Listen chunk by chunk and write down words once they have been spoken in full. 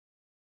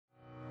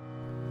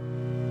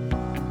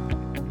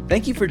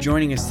Thank you for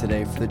joining us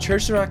today for the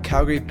Church of Rock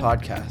Calgary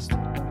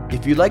podcast.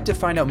 If you'd like to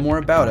find out more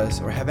about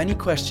us or have any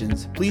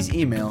questions, please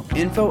email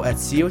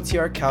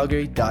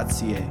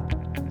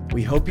info@cotrcalgary.ca.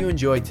 We hope you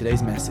enjoyed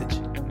today's message.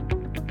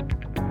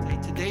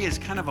 Today is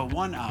kind of a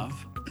one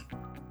of,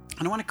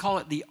 and I want to call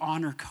it the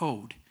honor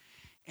code,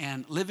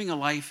 and living a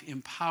life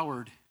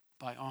empowered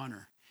by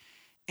honor.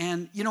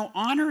 And, you know,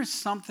 honor is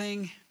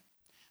something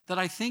that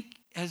I think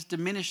has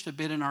diminished a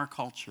bit in our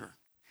culture.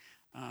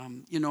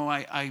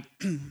 I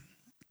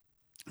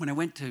when I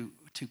went to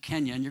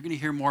Kenya, and you're going to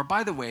hear more.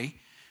 By the way,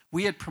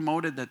 we had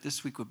promoted that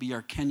this week would be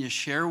our Kenya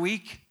Share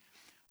Week,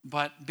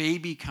 but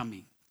baby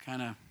coming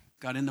kind of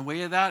got in the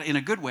way of that in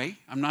a good way.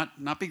 I'm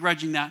not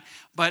begrudging that.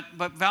 But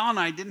Val and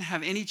I didn't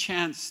have any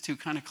chance to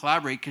kind of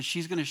collaborate because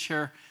she's going to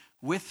share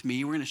with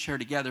me. We're going to share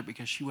together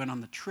because she went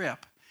on the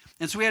trip.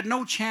 And so we had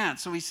no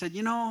chance. So we said,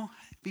 it'd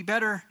be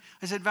better.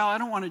 I said, Val, I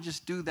don't want to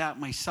just do that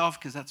myself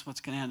because that's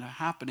what's going to end up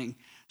happening.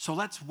 So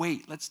let's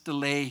wait. Let's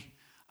delay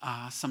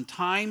some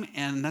time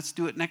and let's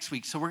do it next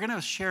week. So we're going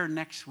to share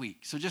next week.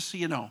 So just so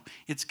you know,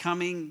 it's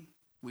coming.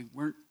 We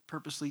weren't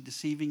purposely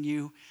deceiving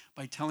you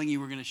by telling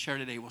you we're going to share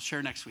today. We'll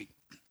share next week.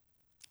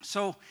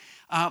 So,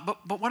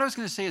 but what I was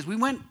going to say is we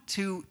went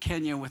to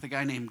Kenya with a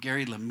guy named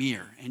Gary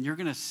Lemire, and you're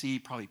going to see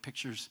probably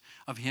pictures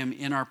of him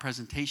in our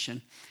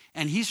presentation.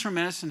 And he's from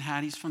Medicine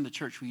Hat. He's from the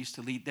church we used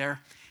to lead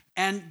there.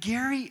 And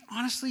Gary,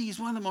 honestly, he's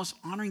one of the most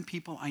honoring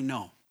people I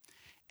know.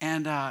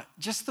 And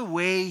just the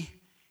way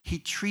he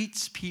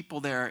treats people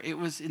there, it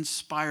was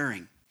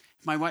inspiring.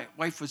 If my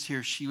wife was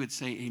here, she would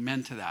say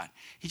amen to that.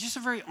 He's just a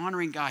very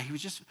honoring guy. He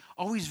was just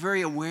always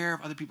very aware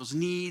of other people's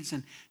needs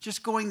and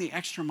just going the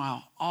extra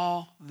mile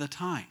all the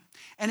time.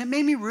 And it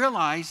made me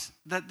realize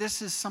that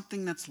this is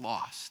something that's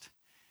lost,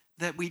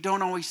 that we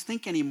don't always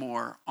think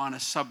anymore on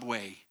a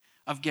subway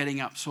of getting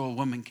up so a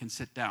woman can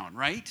sit down,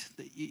 right?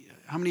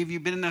 How many of you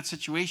have been in that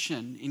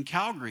situation in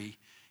Calgary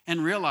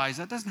and realize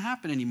that doesn't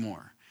happen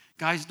anymore?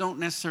 Guys don't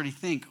necessarily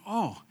think,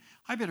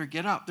 I better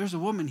get up. There's a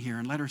woman here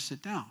and let her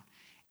sit down.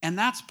 And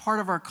that's part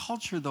of our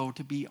culture, though,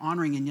 to be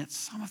honoring, and yet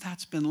some of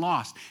that's been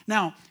lost.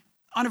 Now,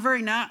 on a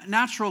very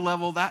natural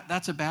level,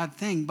 that's a bad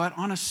thing, but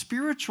on a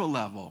spiritual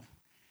level,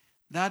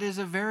 that is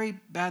a very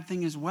bad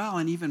thing as well,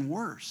 and even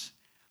worse.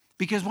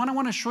 Because what I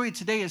want to show you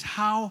today is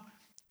how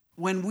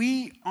when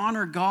we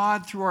honor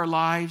God through our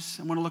lives,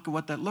 I want to look at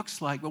what that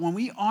looks like, but when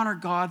we honor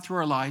God through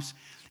our lives,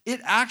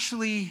 it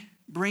actually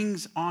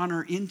brings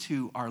honor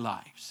into our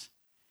lives.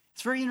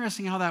 It's very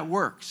interesting how that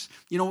works.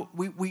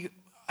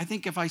 I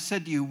think if I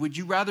said to you, would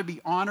you rather be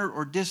honored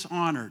or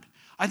dishonored?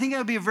 I think that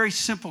would be a very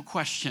simple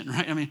question,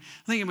 right? I think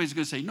anybody's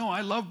going to say, no,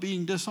 I love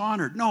being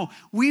dishonored. No,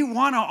 we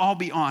want to all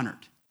be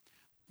honored.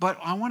 But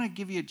I want to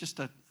give you just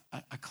a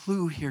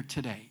clue here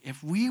today.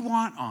 If we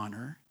want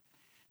honor,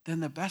 then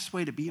the best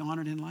way to be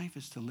honored in life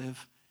is to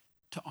live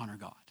to honor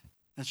God.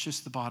 That's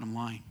just the bottom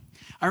line.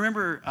 I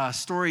remember a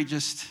story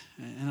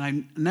and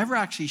I never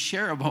actually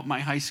share about my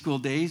high school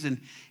days,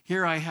 and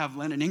here I have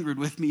Len and Ingrid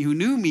with me who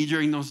knew me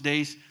during those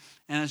days,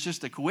 and it's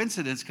just a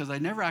coincidence because I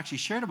never actually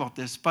shared about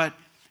this, but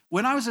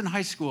when I was in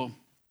high school,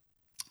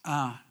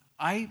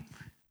 I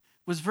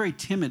was very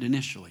timid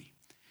initially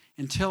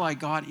until I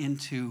got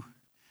into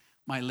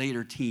my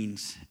later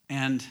teens,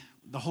 and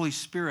the Holy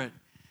Spirit,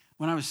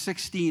 when I was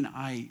 16,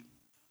 I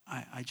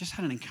just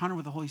had an encounter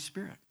with the Holy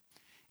Spirit.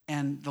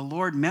 And the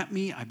Lord met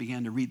me. I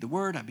began to read the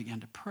Word. I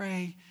began to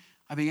pray.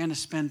 I began to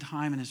spend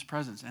time in His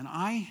presence. And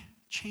I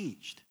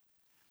changed.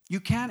 You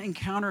can't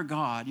encounter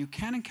God. You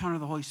can't encounter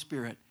the Holy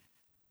Spirit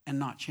and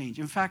not change.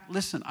 In fact,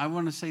 listen, I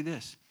want to say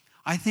this.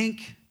 I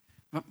think,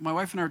 my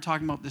wife and I were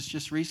talking about this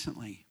just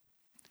recently.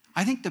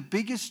 I think the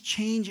biggest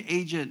change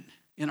agent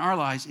in our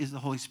lives is the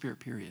Holy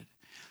Spirit, period.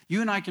 You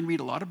and I can read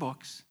a lot of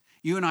books.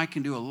 You and I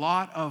can do a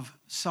lot of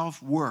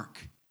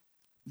self-work.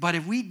 But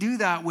if we do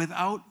that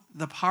without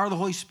the power of the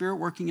Holy Spirit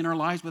working in our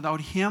lives, without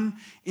Him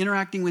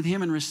interacting with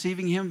Him and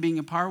receiving Him, being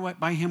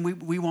empowered by Him,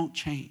 we won't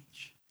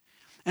change.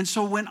 And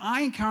so when I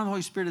encountered the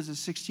Holy Spirit as a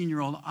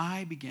 16-year-old,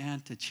 I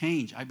began to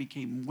change. I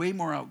became way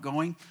more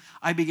outgoing.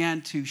 I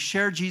began to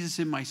share Jesus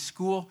in my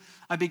school.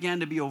 I began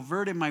to be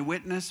overt in my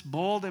witness,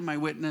 bold in my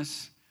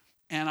witness.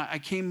 And I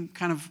came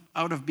kind of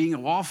out of being a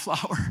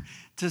wallflower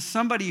to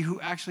somebody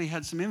who actually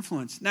had some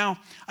influence. Now,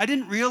 I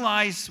didn't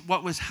realize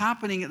what was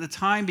happening at the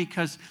time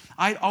because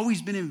I'd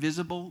always been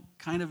invisible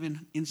kind of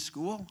in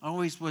school.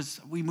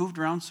 We moved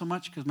around so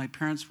much because my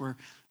parents were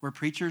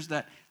preachers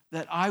that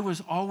I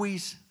was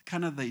always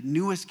kind of the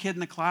newest kid in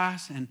the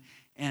class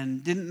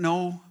and didn't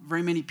know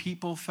very many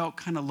people, felt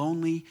kind of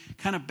lonely,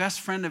 kind of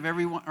best friend of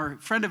everyone, or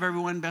friend of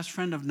everyone, best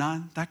friend of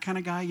none, that kind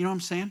of guy, you know what I'm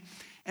saying?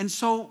 And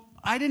so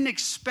I didn't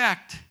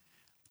expect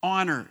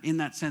honor in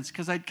that sense,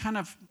 because I'd kind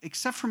of,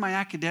 except for my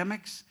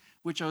academics,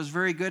 which I was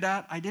very good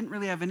at, I didn't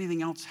really have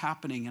anything else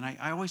happening, and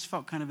I always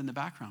felt kind of in the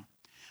background.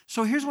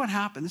 So here's what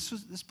happened.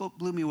 This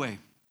blew me away.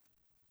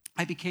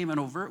 I became an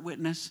overt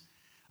witness.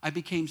 I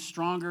became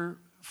stronger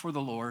for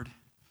the Lord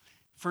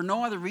for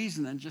no other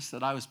reason than just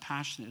that I was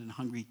passionate and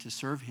hungry to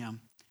serve Him.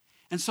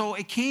 And so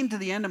it came to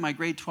the end of my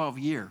grade 12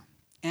 year,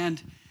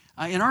 and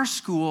In our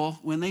school,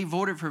 when they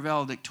voted for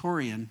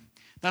valedictorian,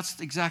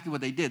 that's exactly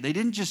what they did. They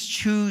didn't just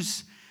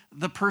choose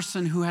the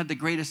person who had the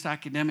greatest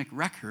academic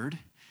record.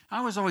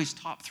 I was always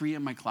top 3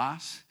 in my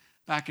class,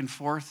 back and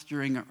forth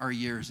during our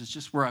years. It's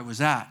just where I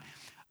was at.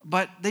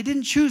 But they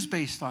didn't choose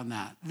based on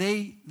that.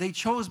 They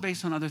chose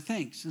based on other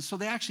things. And so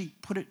they actually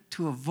put it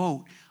to a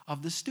vote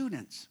of the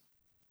students.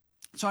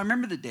 So I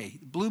remember the day.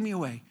 It blew me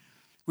away.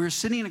 We were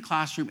sitting in a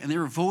classroom, and they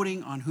were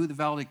voting on who the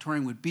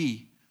valedictorian would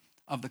be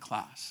of the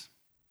class.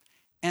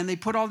 And they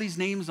put all these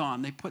names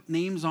on. They put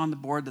names on the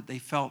board that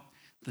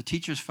the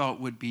teachers felt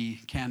would be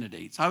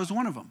candidates. I was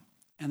one of them,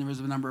 and there was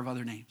a number of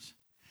other names.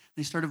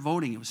 They started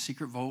voting. It was a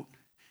secret vote.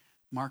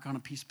 Mark on a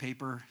piece of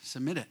paper,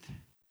 submit it.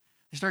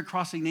 They started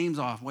crossing names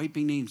off,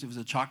 wiping names. It was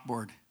a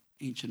chalkboard,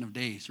 ancient of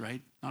days,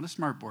 right? Not a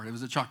smart board. It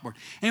was a chalkboard.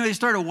 Anyway, they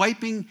started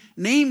wiping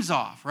names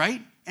off,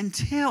 right?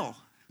 Until,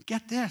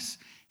 get this,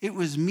 it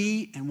was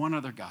me and one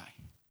other guy.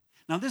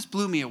 Now, this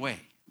blew me away.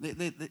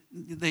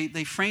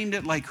 They framed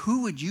it like,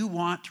 who would you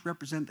want to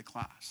represent the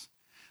class?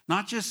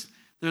 Not just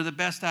they're the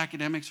best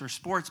academics or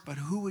sports, but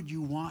who would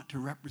you want to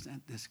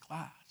represent this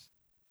class?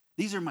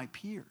 These are my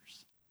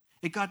peers.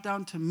 It got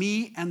down to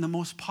me and the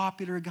most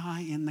popular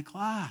guy in the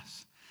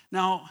class.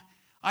 Now,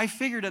 I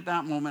figured at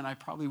that moment I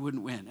probably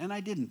wouldn't win, and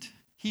I didn't.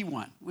 He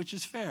won, which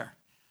is fair.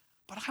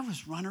 But I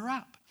was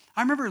runner-up.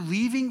 I remember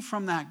leaving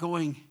from that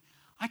going,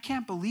 I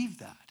can't believe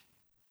that.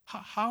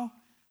 How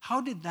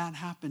did that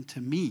happen to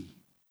me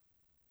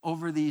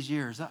over these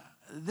years?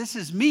 This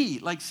is me.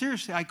 Like,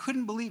 seriously, I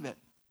couldn't believe it.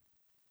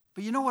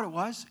 But you know what it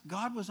was?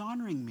 God was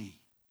honoring me.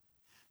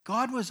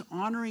 God was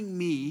honoring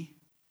me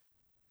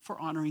for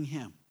honoring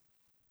him.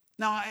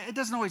 Now, it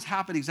doesn't always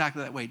happen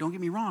exactly that way. Don't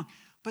get me wrong.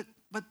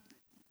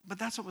 But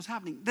that's what was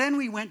happening. Then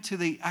we went to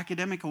the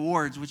academic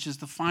awards, which is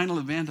the final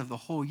event of the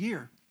whole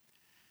year.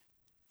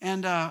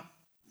 And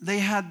they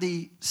had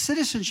the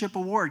citizenship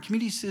award,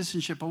 community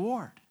citizenship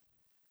award.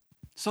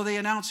 So they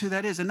announced who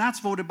that is, and that's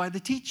voted by the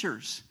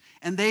teachers.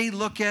 And they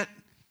look at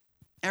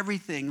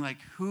everything,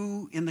 like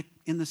who in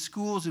the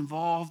schools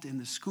involved in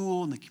the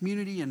school and the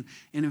community and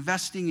in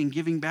investing and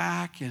giving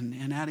back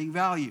and adding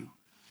value.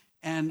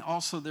 And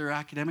also their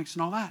academics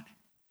and all that.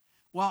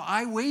 Well,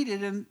 I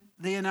waited, and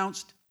they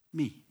announced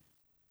me.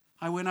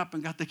 I went up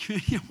and got the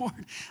community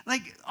award.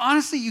 Like,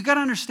 honestly, you got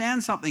to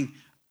understand something.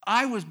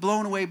 I was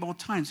blown away both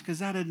times because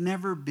that had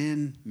never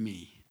been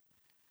me.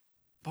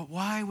 But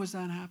why was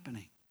that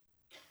happening?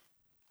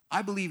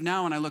 I believe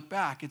now when I look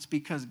back, it's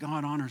because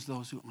God honors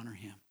those who honor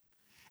him.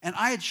 And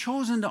I had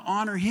chosen to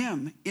honor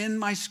him in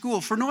my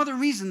school for no other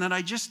reason than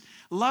I just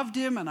loved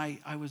him, and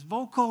I was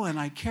vocal and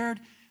I cared.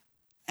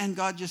 And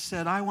God just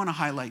said, I want to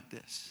highlight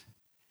this.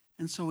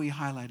 And so he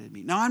highlighted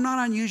me. Now, I'm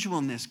not unusual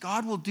in this.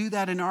 God will do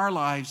that in our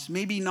lives.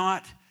 Maybe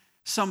not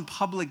some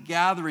public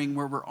gathering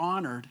where we're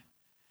honored,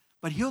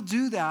 but he'll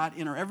do that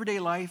in our everyday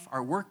life,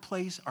 our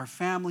workplace, our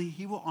family.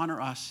 He will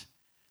honor us.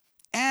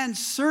 And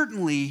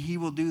certainly he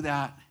will do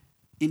that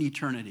in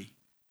eternity.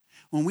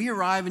 When we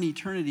arrive in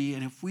eternity,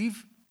 and if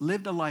we've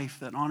lived a life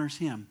that honors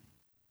him,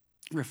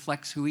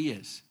 reflects who he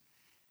is,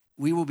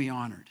 we will be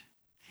honored.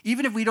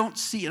 Even if we don't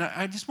see it,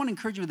 I just want to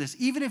encourage you with this.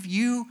 Even if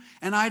you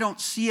and I don't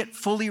see it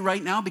fully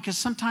right now, because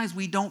sometimes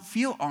we don't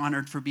feel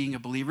honored for being a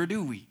believer,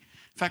 do we?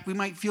 In fact, we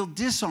might feel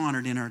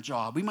dishonored in our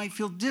job. We might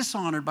feel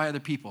dishonored by other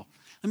people.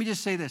 Let me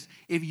just say this.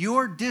 If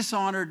you're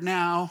dishonored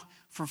now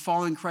for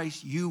following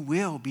Christ, you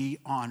will be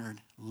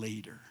honored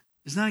later.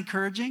 Isn't that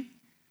encouraging?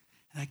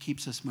 And that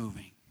keeps us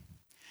moving.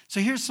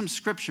 So here's some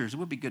scriptures. It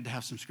would be good to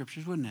have some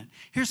scriptures, wouldn't it?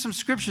 Here's some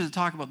scriptures that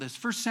talk about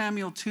this. 1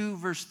 Samuel 2,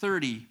 verse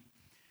 30.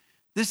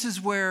 This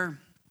is where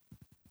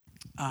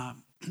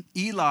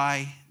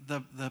Eli,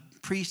 the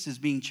priest, is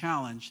being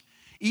challenged.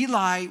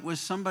 Eli was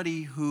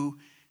somebody who,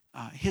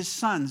 his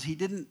sons, he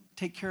didn't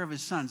take care of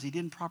his sons. He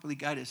didn't properly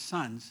guide his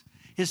sons.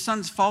 His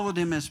sons followed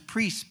him as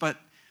priests, but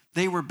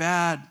they were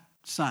bad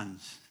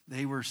sons.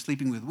 They were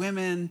sleeping with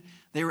women.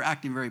 They were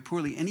acting very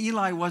poorly, and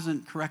Eli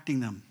wasn't correcting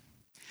them.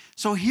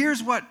 So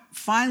here's what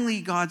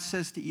finally God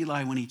says to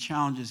Eli when he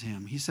challenges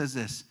him. He says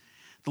this,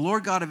 the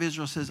Lord God of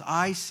Israel says,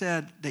 I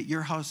said that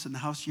your house and the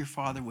house of your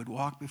father would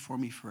walk before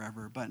me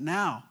forever. But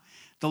now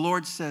the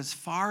Lord says,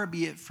 far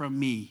be it from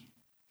me.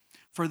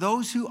 For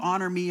those who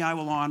honor me, I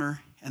will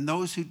honor, and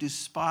those who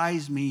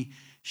despise me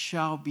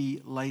shall be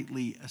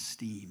lightly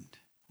esteemed.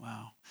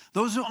 Wow.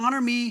 Those who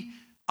honor me,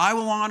 I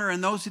will honor,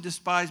 and those who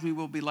despise me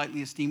will be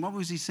lightly esteemed. What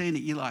was he saying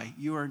to Eli?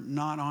 You are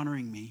not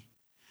honoring me.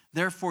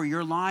 Therefore,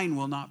 your line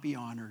will not be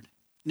honored.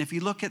 And if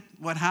you look at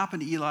what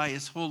happened to Eli,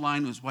 his whole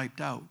line was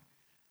wiped out.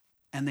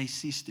 And they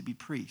ceased to be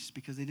priests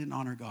because they didn't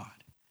honor God.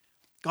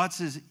 God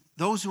says,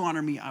 those who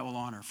honor me, I will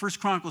honor. 1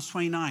 Chronicles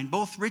 29,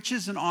 both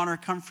riches and honor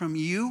come from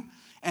you,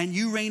 and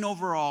you reign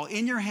over all.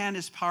 In your hand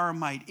is power and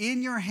might.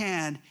 In your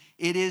hand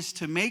it is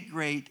to make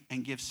great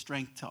and give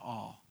strength to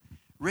all.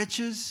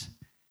 Riches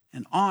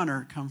and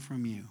honor come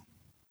from you.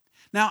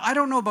 Now, I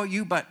don't know about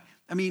you, but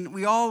I mean,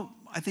 we all,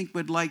 I think,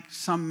 would like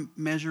some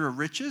measure of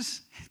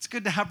riches. It's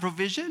good to have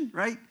provision,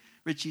 right?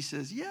 Richie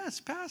says, yes,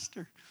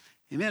 Pastor.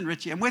 Amen,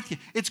 Richie, I'm with you.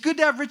 It's good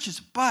to have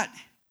riches, but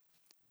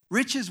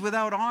riches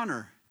without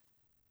honor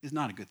is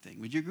not a good thing.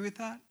 Would you agree with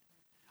that?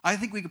 I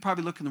think we could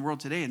probably look in the world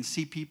today and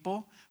see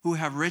people who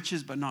have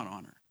riches but not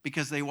honor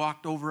because they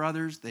walked over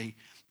others. They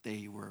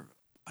were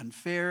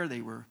unfair.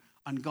 They were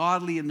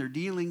ungodly in their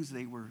dealings.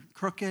 They were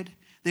crooked.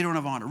 They don't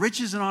have honor.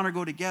 Riches and honor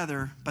go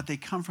together, but they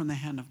come from the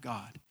hand of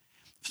God.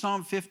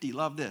 Psalm 50,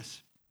 love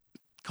this.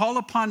 Call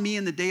upon me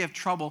in the day of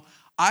trouble.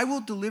 I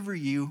will deliver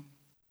you,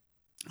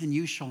 and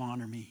you shall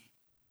honor me.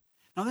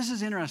 Now, this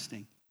is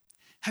interesting.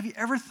 Have you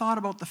ever thought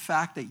about the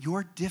fact that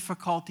your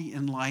difficulty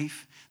in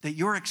life, that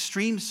your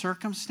extreme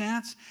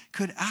circumstance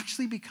could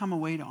actually become a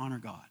way to honor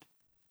God?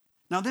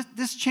 Now,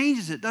 this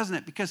changes it, doesn't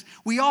it? Because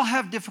we all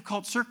have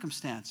difficult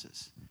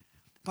circumstances.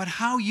 But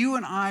how you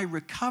and I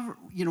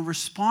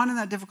respond in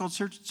that difficult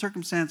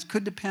circumstance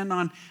could depend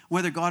on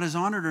whether God is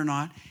honored or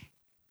not.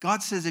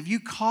 God says, if you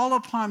call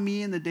upon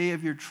me in the day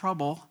of your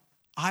trouble,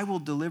 I will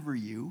deliver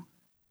you,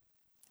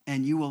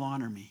 and you will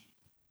honor me.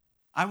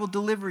 I will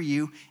deliver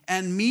you,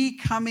 and me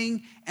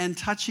coming and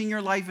touching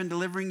your life and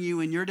delivering you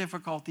in your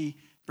difficulty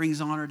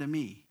brings honor to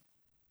me.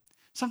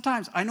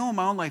 Sometimes, I know in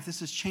my own life, this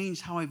has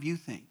changed how I view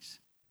things.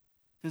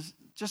 Because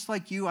just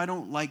like you, I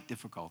don't like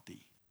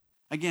difficulty.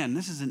 Again,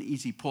 this is an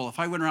easy poll. If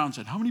I went around and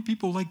said, how many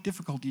people like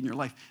difficulty in your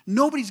life?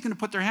 Nobody's going to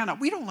put their hand up.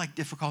 We don't like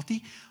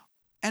difficulty.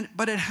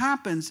 But it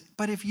happens.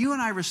 But if you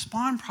and I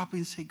respond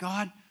properly and say,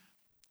 God,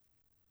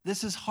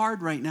 this is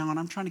hard right now, and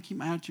I'm trying to keep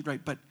my attitude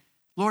right, but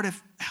Lord,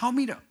 help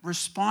me to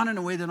respond in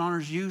a way that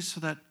honors you so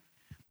that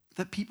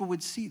people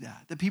would see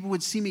that people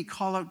would see me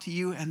call out to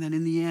you, and then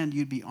in the end,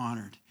 you'd be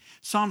honored.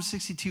 Psalm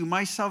 62,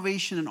 my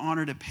salvation and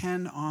honor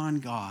depend on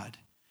God.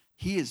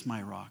 He is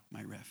my rock,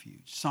 my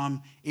refuge.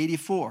 Psalm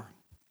 84,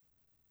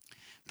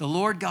 the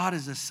Lord God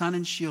is a sun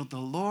and shield. The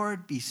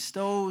Lord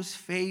bestows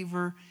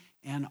favor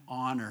and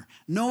honor.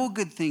 No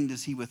good thing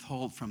does he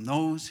withhold from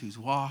those whose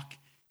walk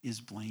is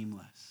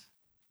blameless.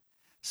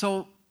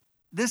 So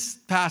this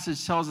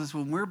passage tells us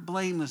when we're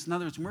blameless, in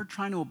other words, when we're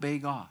trying to obey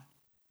God,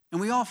 and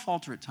we all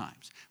falter at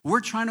times.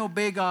 We're trying to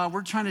obey God.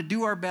 We're trying to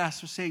do our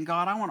best. We're saying,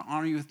 God, I want to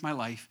honor you with my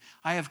life.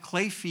 I have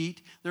clay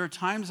feet. There are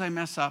times I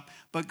mess up.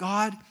 But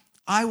God,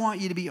 I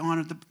want you to be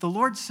honored. The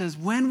Lord says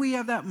when we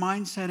have that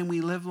mindset and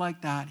we live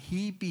like that,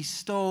 he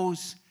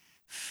bestows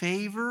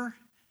favor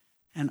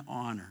and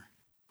honor.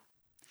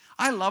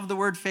 I love the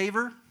word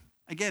favor.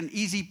 Again,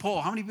 easy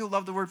poll. How many people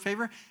love the word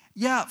favor?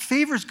 Yeah,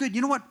 favor is good.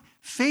 You know what?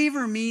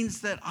 Favor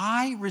means that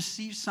I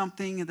receive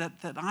something,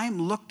 that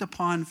I'm looked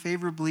upon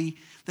favorably,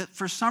 that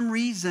for some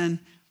reason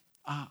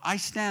I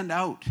stand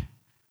out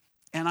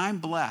and I'm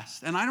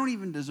blessed and I don't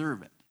even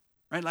deserve it,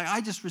 right? Like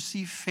I just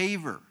receive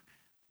favor.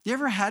 You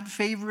ever had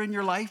favor in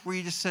your life where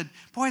you just said,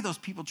 boy, those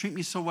people treat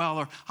me so well,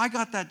 or I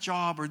got that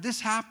job, or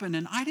this happened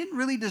and I didn't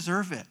really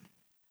deserve it,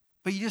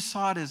 but you just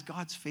saw it as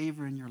God's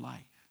favor in your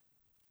life?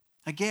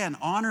 Again,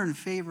 honor and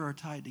favor are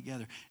tied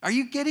together. Are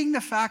you getting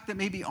the fact that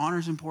maybe honor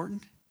is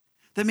important?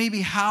 That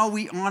maybe how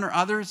we honor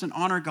others and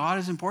honor God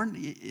is important?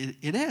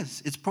 It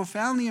is. It's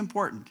profoundly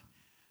important.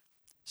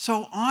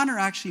 So honor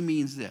actually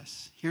means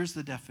this. Here's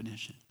the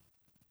definition.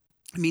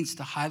 It means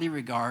to highly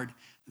regard,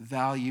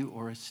 value,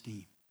 or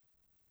esteem.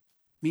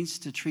 It means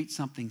to treat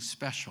something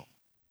special,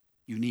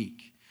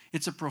 unique.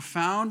 It's a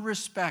profound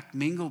respect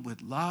mingled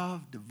with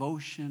love,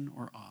 devotion,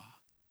 or awe.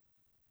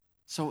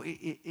 So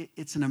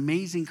it's an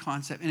amazing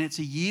concept, and it's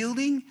a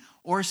yielding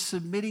or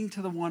submitting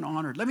to the one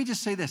honored. Let me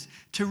just say this.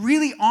 To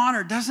really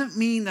honor doesn't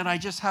mean that I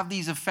just have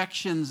these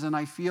affections and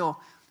I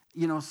feel,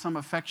 some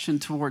affection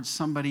towards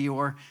somebody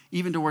or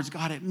even towards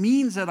God. It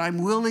means that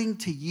I'm willing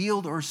to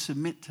yield or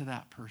submit to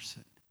that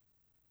person.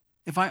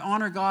 If I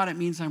honor God, it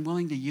means I'm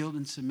willing to yield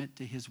and submit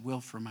to his will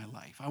for my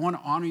life. I want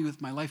to honor you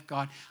with my life,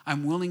 God.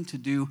 I'm willing to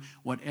do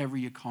whatever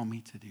you call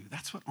me to do.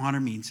 That's what honor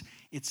means.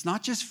 It's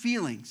not just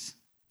feelings,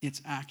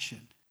 it's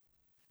action.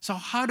 So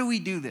how do we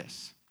do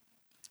this?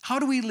 How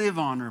do we live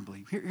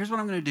honorably? Here's what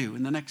I'm going to do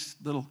in the next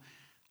little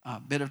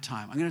bit of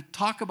time. I'm going to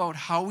talk about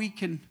how we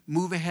can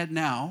move ahead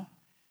now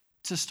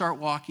to start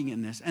walking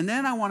in this. And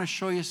then I want to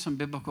show you some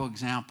biblical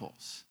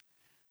examples.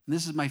 And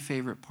this is my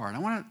favorite part. I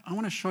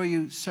want to show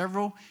you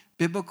several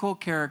biblical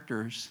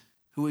characters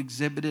who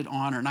exhibited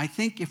honor. And I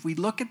think if we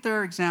look at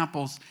their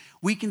examples,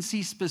 we can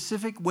see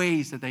specific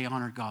ways that they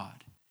honored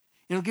God.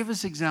 It'll give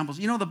us examples.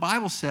 The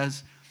Bible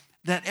says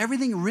that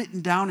everything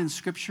written down in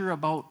Scripture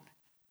about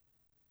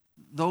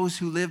those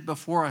who lived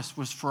before us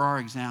was for our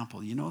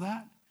example. You know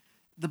that?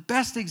 The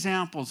best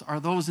examples are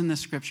those in the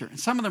Scripture, and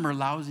some of them are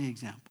lousy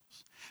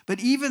examples.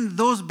 But even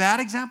those bad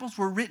examples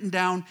were written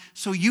down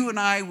so you and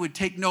I would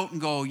take note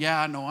and go,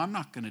 yeah, no, I'm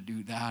not going to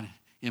do that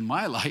in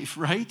my life,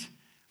 right?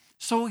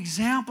 So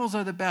examples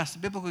are the best,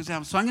 biblical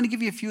examples. So I'm going to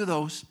give you a few of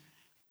those,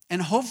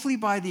 and hopefully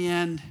by the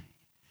end,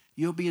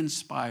 you'll be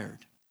inspired.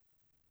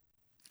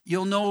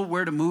 You'll know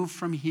where to move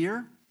from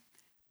here,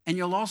 and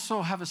you'll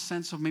also have a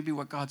sense of maybe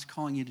what God's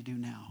calling you to do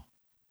now.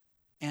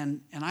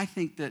 And I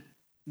think that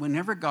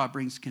whenever God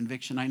brings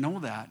conviction, I know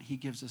that he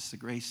gives us the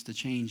grace to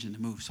change and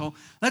to move. So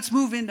let's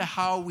move into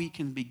how we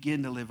can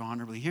begin to live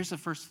honorably. Here's the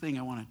first thing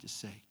I wanted to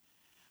say.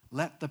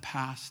 Let the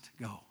past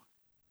go.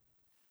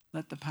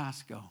 Let the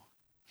past go.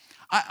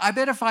 I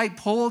bet if I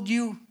polled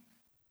you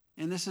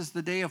and this is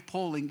the day of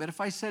polling, but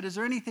if I said, is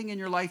there anything in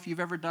your life you've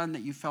ever done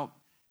that you felt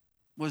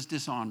was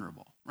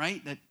dishonorable,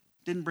 right? That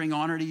didn't bring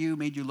honor to you,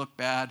 made you look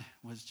bad,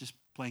 was just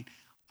plain,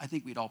 I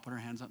think we'd all put our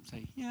hands up and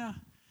say, yeah,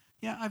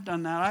 I've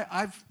done that.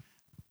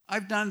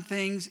 I've done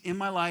things in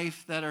my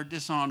life that are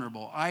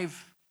dishonorable.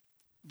 I've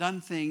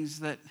done things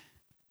that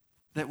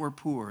were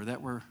poor,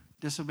 that were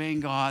disobeying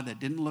God, that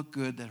didn't look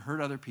good, that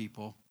hurt other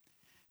people.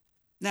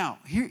 Now,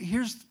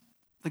 here's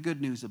the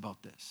good news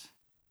about this.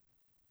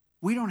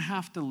 We don't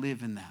have to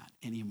live in that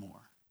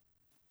anymore.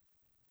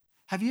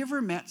 Have you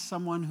ever met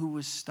someone who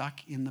was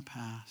stuck in the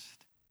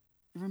past?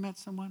 You ever met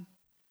someone?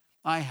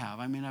 I have.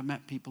 I mean, I've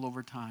met people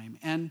over time.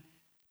 And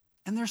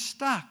they're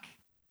stuck.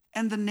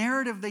 And the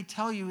narrative they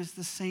tell you is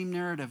the same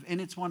narrative.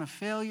 And it's one of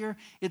failure.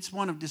 It's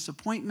one of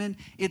disappointment.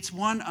 It's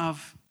one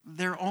of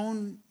their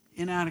own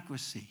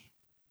inadequacy.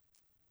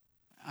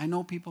 I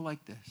know people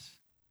like this.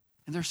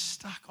 And they're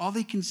stuck. All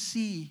they can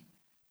see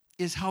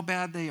is how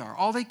bad they are.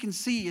 All they can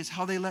see is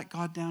how they let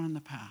God down in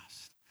the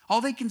past.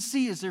 All they can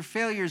see is their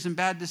failures and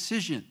bad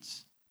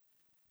decisions.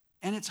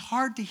 And it's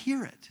hard to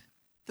hear it.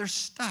 They're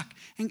stuck.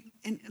 And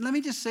let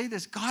me just say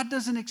this. God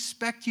doesn't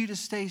expect you to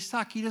stay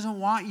stuck. He doesn't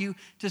want you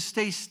to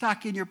stay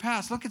stuck in your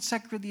past. Look at 2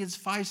 Corinthians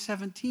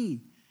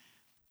 5:17.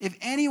 If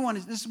anyone,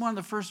 this is one of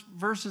the first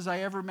verses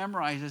I ever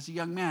memorized as a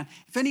young man.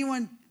 If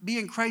anyone be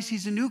in Christ,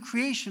 he's a new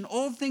creation.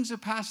 Old things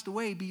have passed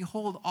away.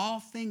 Behold, all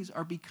things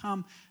are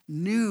become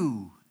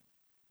new.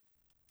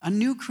 A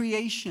new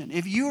creation.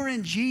 If you are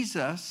in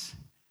Jesus,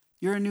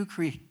 you're a new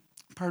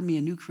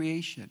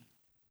creation.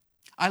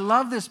 I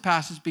love this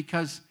passage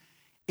because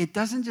it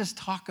doesn't just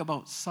talk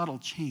about subtle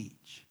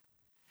change.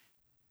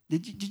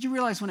 Did you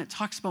realize when it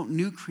talks about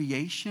new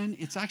creation,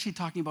 it's actually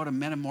talking about a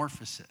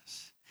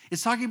metamorphosis.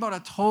 It's talking about a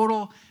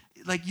total,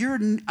 like you're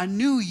a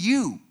new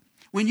you.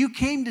 When you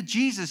came to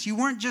Jesus, you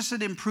weren't just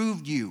an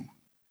improved you.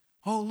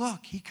 Oh,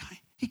 look, he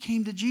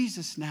came to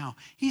Jesus now.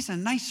 He's a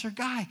nicer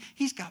guy.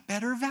 He's got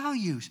better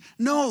values.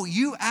 No,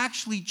 you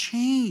actually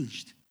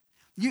changed.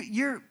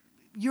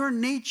 Your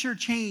nature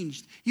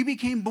changed. You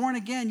became born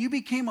again. You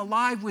became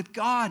alive with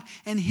God,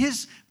 and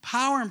his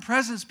power and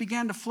presence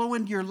began to flow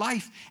into your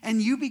life,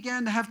 and you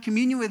began to have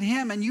communion with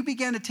him, and you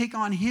began to take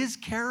on his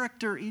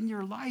character in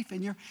your life,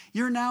 and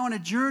you're now on a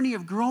journey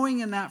of growing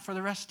in that for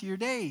the rest of your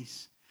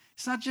days.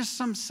 It's not just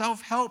some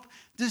self-help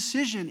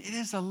decision. It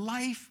is a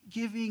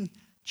life-giving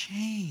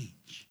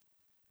change.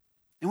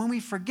 And when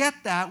we forget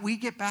that, we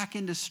get back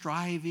into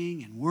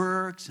striving and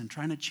works and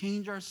trying to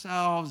change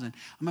ourselves. And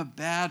I'm a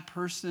bad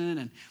person.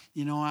 And,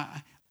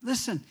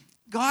 listen,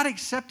 God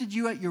accepted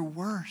you at your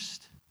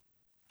worst.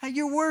 At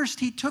your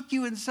worst, he took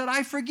you and said,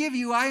 I forgive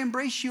you. I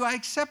embrace you. I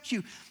accept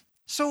you.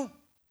 So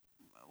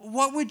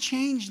what would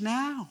change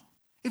now?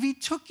 If he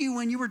took you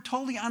when you were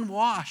totally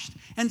unwashed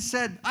and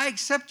said, I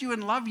accept you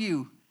and love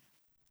you,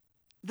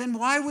 then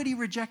why would he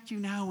reject you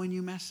now when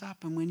you mess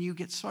up and when you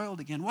get soiled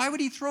again? Why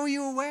would he throw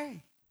you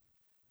away?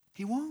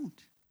 He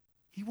won't.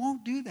 He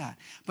won't do that.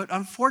 But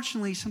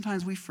unfortunately,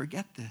 sometimes we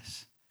forget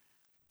this.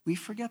 We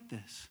forget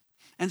this.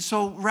 And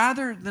so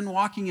rather than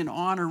walking in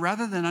honor,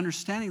 rather than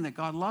understanding that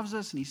God loves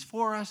us and he's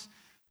for us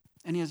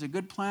and he has a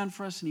good plan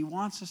for us and he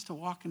wants us to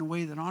walk in a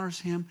way that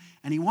honors him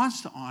and he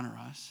wants to honor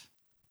us,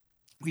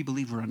 we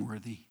believe we're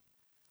unworthy.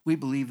 We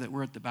believe that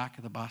we're at the back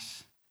of the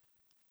bus.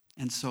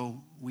 And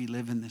so we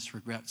live in this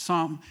regret.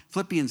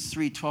 Philippians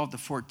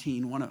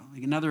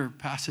 3:12-14, another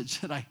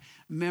passage that I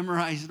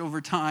memorized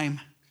over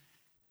time.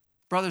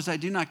 Brothers, I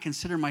do not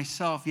consider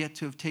myself yet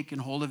to have taken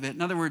hold of it.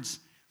 In other words,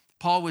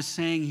 Paul was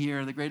saying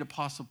here, the great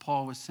apostle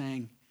Paul was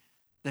saying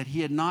that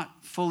he had not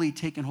fully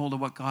taken hold of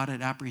what God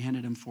had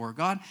apprehended him for.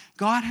 God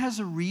has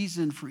a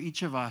reason for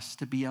each of us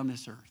to be on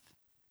this earth.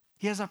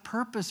 He has a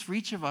purpose for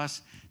each of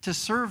us to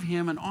serve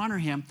him and honor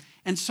him.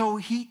 And so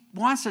he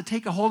wants to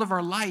take a hold of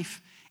our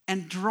life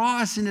and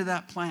draw us into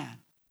that plan.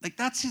 Like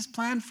that's his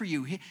plan for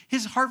you.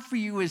 His heart for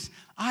you is,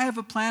 I have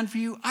a plan for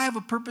you. I have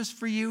a purpose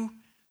for you.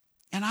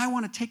 And I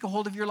want to take a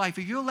hold of your life.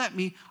 If you'll let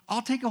me,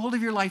 I'll take a hold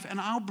of your life and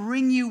I'll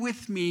bring you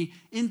with me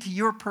into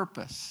your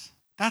purpose.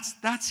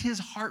 That's his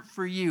heart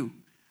for you.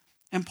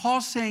 And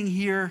Paul's saying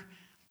here,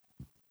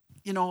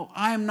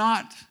 I am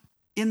not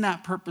in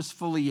that purpose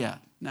fully yet.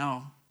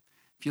 Now,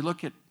 if you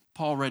look at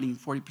Paul writing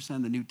 40%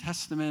 of the New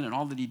Testament and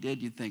all that he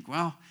did, you'd think,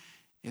 well,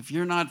 if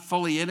you're not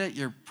fully in it,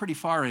 you're pretty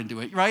far into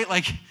it, right?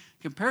 Like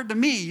compared to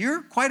me,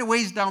 you're quite a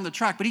ways down the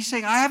track. But he's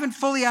saying, I haven't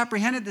fully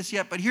apprehended this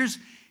yet, but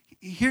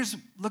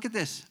look at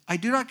this. I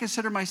do not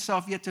consider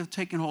myself yet to have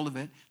taken hold of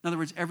it. In other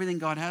words, everything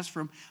God has for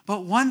him.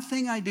 But one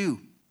thing I do.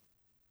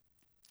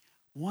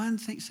 One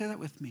thing, say that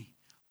with me.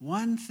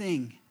 One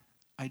thing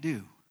I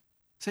do.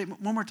 Say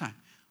it one more time.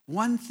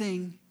 One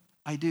thing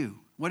I do.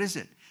 What is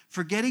it?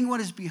 Forgetting what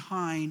is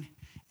behind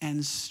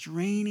and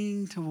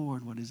straining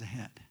toward what is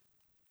ahead.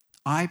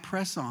 I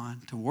press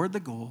on toward the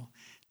goal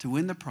to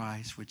win the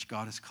prize which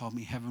God has called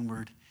me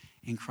heavenward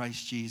in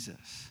Christ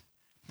Jesus.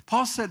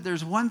 Paul said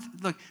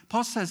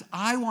Paul says,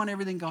 I want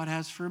everything God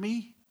has for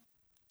me.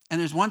 And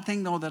there's one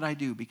thing, though, that I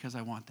do because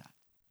I want that.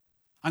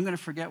 I'm going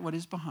to forget what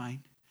is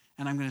behind,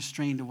 and I'm going to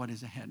strain to what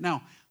is ahead.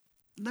 Now,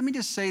 let me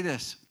just say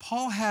this.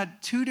 Paul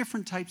had two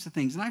different types of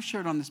things, and I've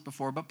shared on this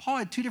before, but Paul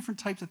had two different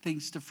types of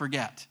things to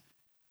forget.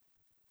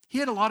 He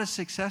had a lot of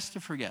success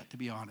to forget, to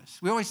be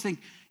honest. We always think,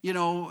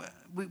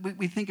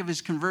 we think of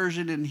his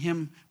conversion and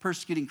him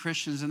persecuting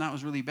Christians, and that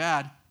was really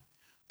bad.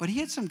 But he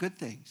had some good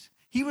things.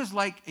 He was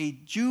like a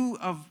Jew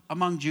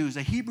among Jews,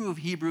 a Hebrew of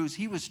Hebrews.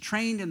 He was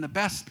trained in the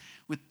best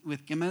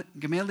with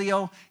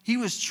Gamaliel. He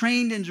was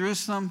trained in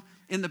Jerusalem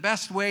in the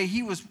best way.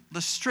 He was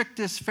the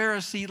strictest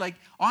Pharisee. Like,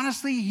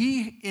 honestly,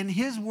 he, in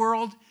his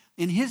world,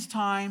 in his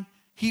time,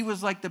 he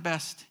was like the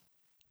best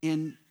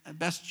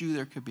Jew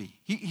there could be.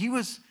 He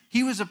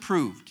was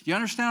approved. Do you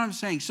understand what I'm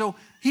saying? So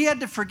he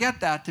had to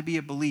forget that to be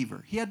a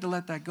believer. He had to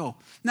let that go.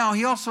 Now,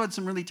 he also had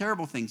some really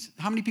terrible things.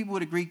 How many people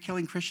would agree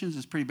killing Christians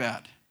is pretty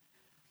bad?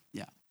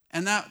 Yeah.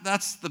 And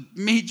that's the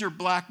major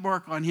black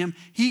mark on him.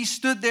 He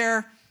stood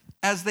there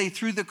as they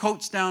threw the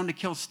coats down to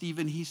kill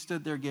Stephen. He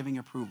stood there giving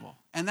approval.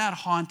 And that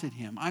haunted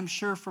him. I'm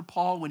sure for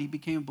Paul, when he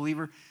became a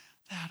believer,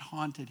 that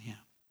haunted him.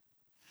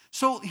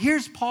 So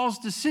here's Paul's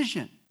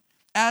decision.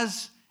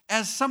 As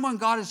someone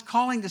God is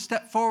calling to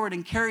step forward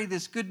and carry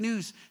this good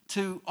news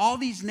to all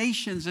these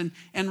nations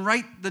and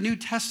write the New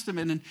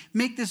Testament and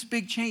make this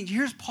big change.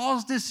 Here's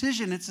Paul's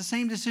decision. It's the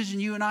same decision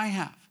you and I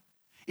have.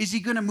 Is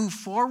he going to move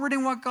forward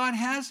in what God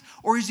has,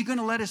 or is he going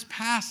to let his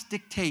past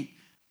dictate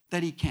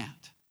that he can't?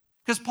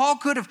 Because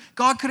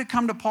God could have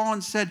come to Paul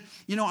and said,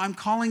 I'm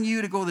calling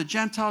you to go to the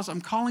Gentiles.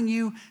 I'm calling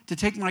you to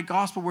take my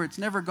gospel where it's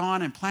never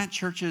gone and plant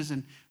churches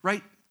and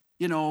write,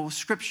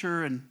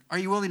 scripture. And are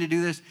you willing to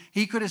do this?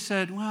 He could have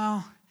said,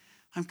 well,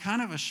 I'm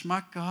kind of a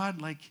schmuck,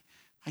 God. Like,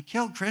 I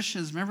killed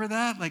Christians. Remember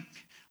that? Like,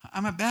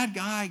 I'm a bad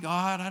guy,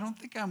 God. I don't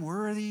think I'm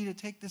worthy to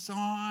take this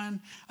on.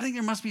 I think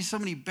there must be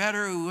somebody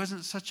better who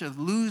wasn't such a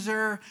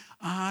loser.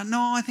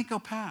 No, I think I'll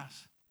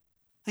pass.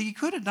 Like, he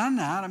could have done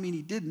that. I mean,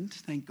 he didn't,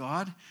 thank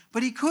God.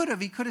 But he could have.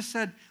 He could have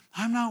said,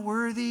 I'm not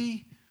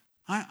worthy.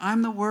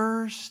 I'm the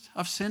worst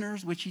of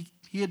sinners, which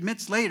he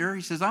admits later.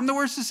 He says, I'm the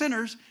worst of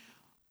sinners.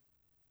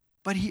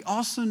 But he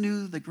also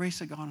knew the grace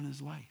of God in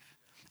his life.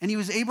 And he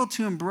was able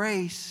to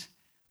embrace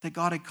that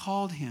God had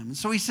called him. And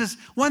so he says,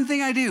 one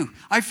thing I do,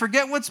 I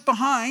forget what's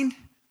behind.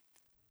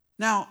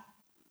 Now,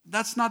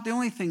 that's not the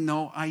only thing,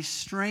 though. I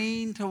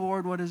strain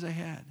toward what is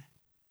ahead.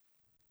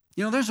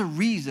 There's a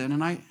reason,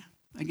 and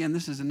again,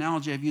 this is an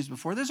analogy I've used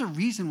before. There's a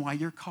reason why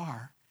your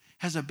car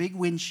has a big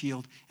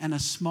windshield and a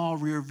small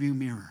rear view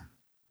mirror,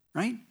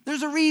 right?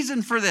 There's a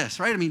reason for this,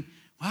 right? I mean,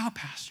 wow,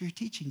 Pastor, you're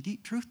teaching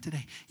deep truth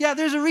today. Yeah,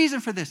 there's a reason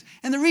for this.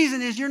 And the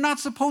reason is you're not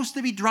supposed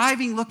to be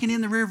driving looking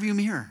in the rear view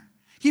mirror.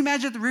 Can you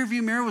imagine if the rear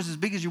view mirror was as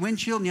big as your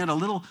windshield and you had a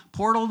little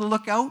portal to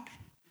look out?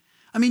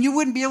 I mean, you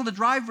wouldn't be able to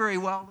drive very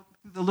well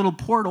through the little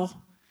portal,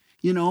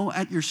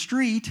 at your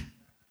street.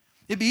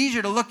 It'd be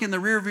easier to look in the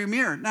rear view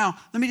mirror. Now,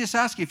 let me just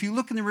ask you, if you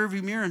look in the rear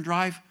view mirror and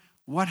drive,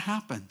 what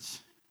happens?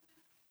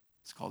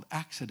 It's called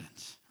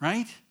accidents,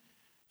 right?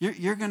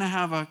 You're going to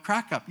have a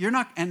crack up.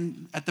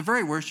 And at the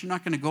very worst, you're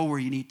not going to go where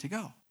you need to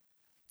go.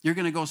 You're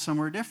going to go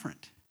somewhere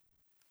different.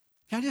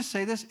 Can I just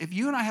say this? If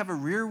you and I have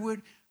a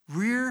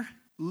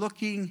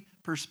rear-looking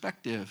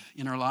perspective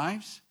in our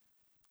lives,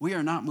 we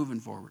are not moving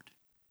forward.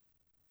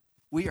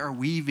 We are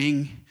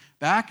weaving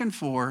back and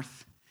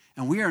forth,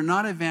 and we are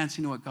not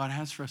advancing to what God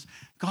has for us.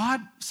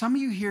 Some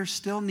of you here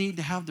still need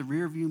to have the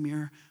rear view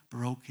mirror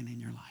broken in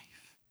your life.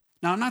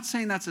 Now, I'm not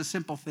saying that's a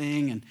simple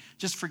thing and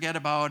just forget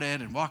about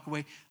it and walk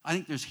away. I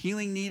think there's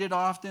healing needed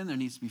often. There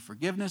needs to be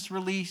forgiveness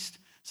released.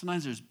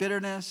 Sometimes there's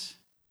bitterness.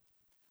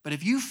 But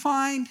if you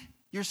find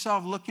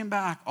yourself looking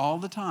back all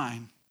the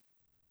time,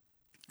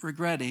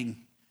 regretting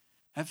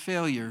at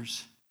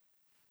failures,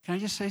 can I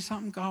just say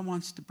something? God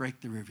wants to break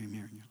the rearview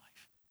mirror in your life.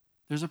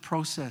 There's a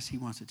process he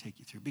wants to take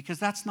you through because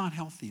that's not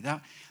healthy.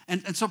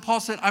 And so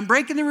Paul said, I'm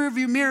breaking the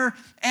rearview mirror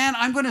and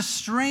I'm going to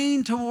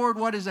strain toward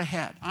what is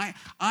ahead. I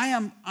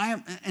am,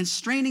 and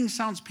straining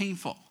sounds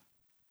painful.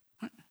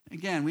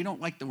 Again, we don't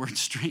like the word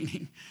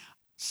straining.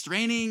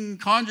 Straining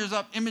conjures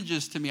up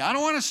images to me. I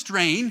don't want to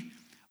strain,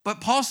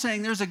 but Paul's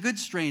saying there's a good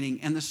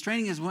straining, and the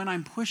straining is when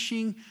I'm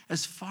pushing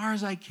as far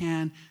as I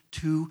can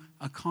to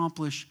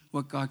accomplish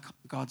what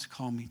God's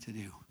called me to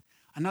do.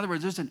 In other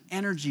words, there's an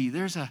energy,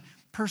 there's a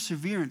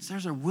perseverance,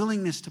 there's a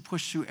willingness to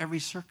push through every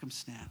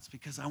circumstance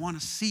because I want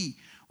to see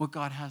what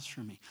God has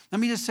for me.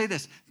 Let me just say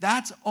this.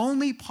 That's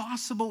only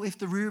possible if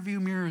the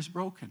rearview mirror is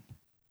broken.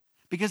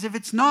 Because if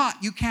it's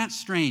not, you can't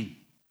strain.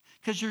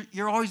 Because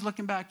you're always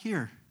looking back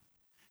here.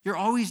 You're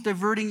always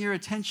diverting your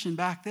attention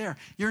back there.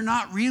 You're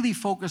not really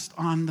focused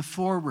on the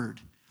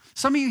forward.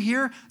 Some of you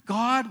here,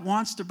 God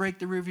wants to break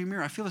the rearview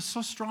mirror. I feel it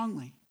so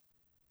strongly.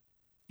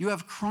 You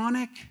have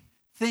chronic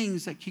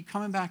things that keep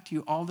coming back to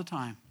you all the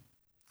time.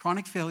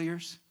 Chronic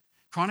failures,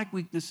 chronic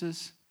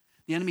weaknesses.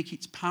 The enemy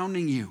keeps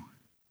pounding you.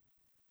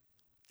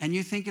 And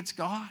you think it's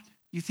God.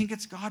 You think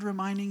it's God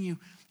reminding you.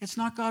 It's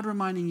not God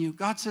reminding you.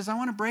 God says, I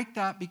want to break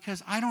that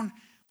because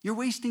you're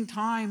wasting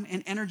time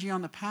and energy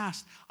on the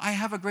past. I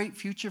have a great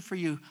future for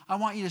you. I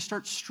want you to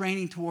start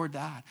straining toward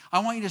that.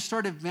 I want you to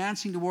start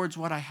advancing towards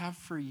what I have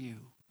for you.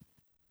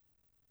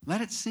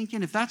 Let it sink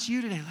in. If that's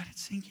you today, let it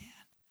sink in.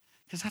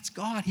 Because that's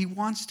God. He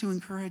wants to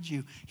encourage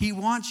you. He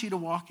wants you to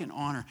walk in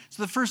honor.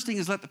 So the first thing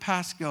is let the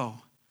past go.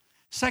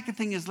 Second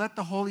thing is let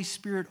the Holy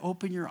Spirit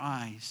open your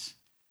eyes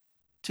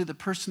to the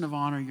person of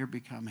honor you're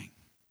becoming.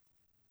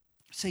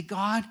 Say,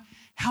 God,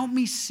 help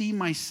me see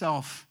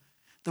myself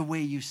the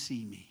way you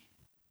see me.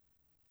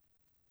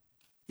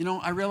 You know,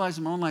 I realize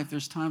in my own life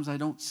there's times I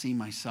don't see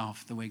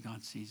myself the way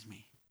God sees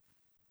me.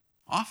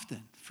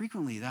 Often,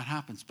 frequently that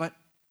happens. But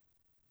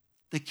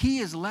the key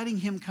is letting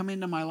him come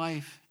into my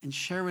life and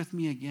share with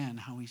me again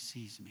how he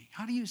sees me.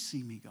 How do you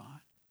see me, God?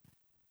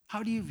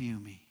 How do you view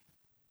me?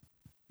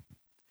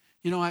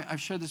 You know, I've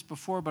shared this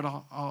before, but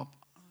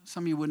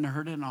some of you wouldn't have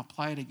heard it, and I'll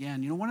apply it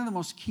again. You know, one of the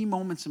most key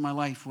moments in my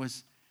life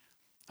was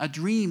a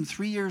dream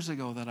 3 years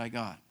ago that I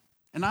got.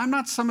 And I'm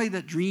not somebody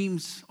that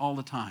dreams all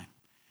the time.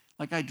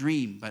 Like I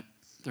dream, but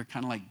they're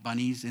kind of like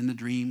bunnies in the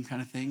dream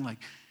kind of thing. Like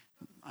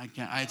I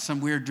had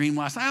some weird dream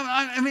last night.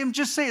 I mean,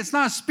 just say it's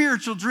not a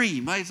spiritual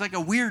dream. Right? It's like a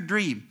weird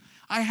dream.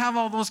 I have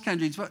all those kind of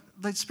dreams, but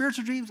the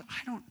spiritual dreams,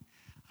 I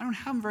don't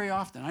have them very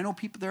often. I know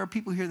there are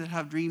people here that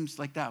have dreams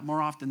like that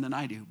more often than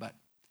I do, but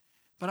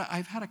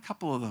I've had a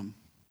couple of them,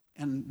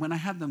 and when I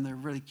had them, they're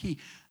really key.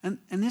 And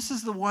this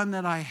is the one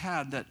that I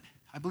had that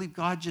I believe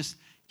God just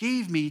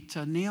gave me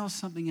to nail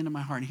something into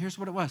my heart. And here's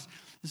what it was.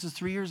 This is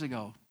 3 years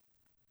ago.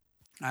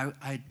 I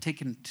had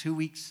taken 2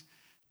 weeks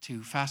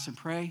to fast and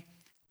pray.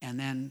 And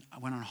then I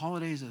went on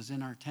holidays. I was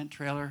in our tent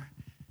trailer,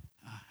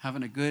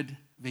 having a good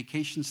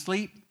vacation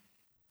sleep.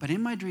 But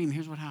in my dream,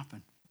 here's what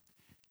happened.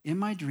 In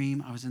my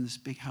dream, I was in this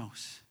big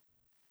house.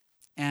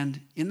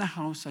 And in the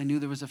house, I knew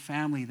there was a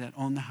family that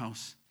owned the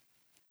house.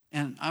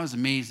 And I was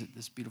amazed at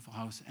this beautiful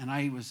house. And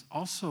I was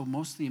also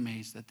mostly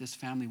amazed that this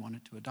family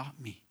wanted to adopt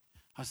me.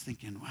 I was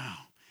thinking, wow,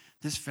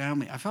 this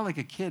family, I felt like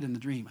a kid in the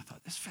dream. I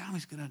thought, this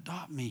family's going to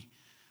adopt me.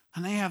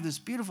 And they have this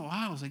beautiful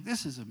house. Like,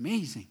 this is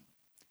amazing.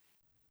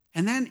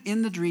 And then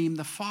in the dream,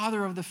 the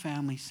father of the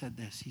family said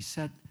this. He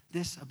said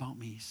this about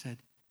me. He said,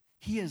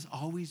 he has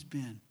always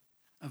been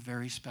a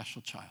very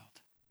special child.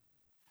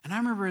 And I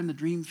remember in the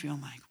dream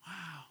feeling like,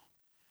 wow,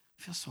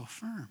 I feel so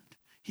affirmed.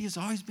 He has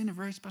always been a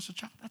very special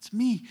child. That's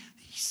me.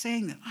 He's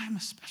saying that I'm a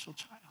special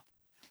child.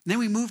 And then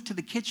we moved to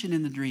the kitchen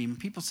in the dream.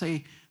 People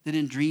say that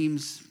in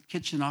dreams,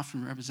 kitchen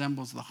often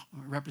represents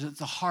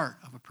the heart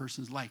of a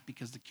person's life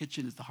because the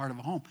kitchen is the heart of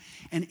a home.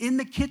 And in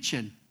the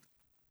kitchen,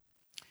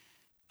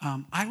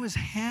 I was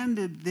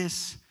handed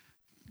this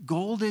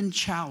golden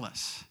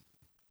chalice,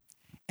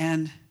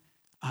 and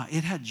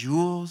it had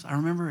jewels. I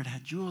remember it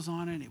had jewels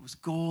on it. It was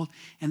gold.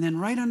 And then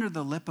right under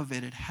the lip of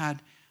it, it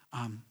had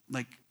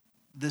like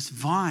this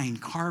vine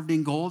carved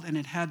in gold, and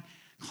it had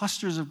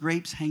clusters of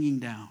grapes hanging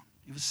down.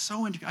 It was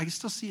so interesting. I can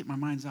still see it in my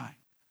mind's eye.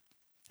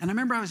 And I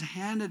remember I was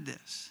handed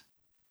this,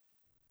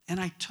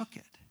 and I took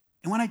it.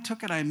 And when I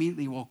took it, I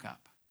immediately woke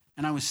up,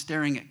 and I was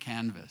staring at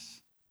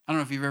canvas. I don't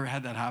know if you've ever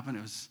had that happen.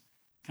 It was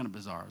kind of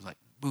bizarre. It was like,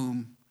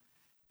 boom.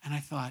 And I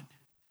thought,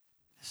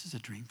 this is a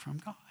dream from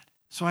God.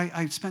 So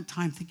I spent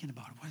time thinking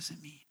about it. What does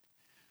it mean?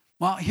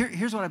 Well,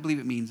 here's what I believe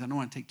it means. I don't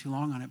want to take too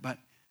long on it, but,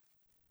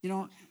 you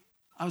know,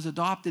 I was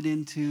adopted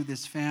into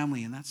this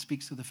family, and that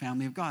speaks of the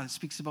family of God. It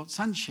speaks about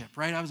sonship,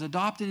 right? I was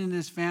adopted into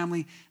this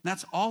family, and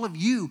that's all of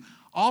you,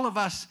 all of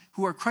us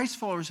who are Christ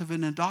followers have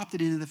been adopted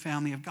into the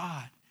family of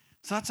God.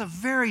 So that's a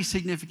very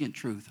significant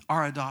truth,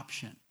 our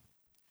adoption.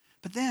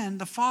 But then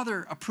the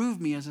Father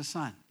approved me as a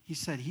son. He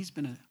said he's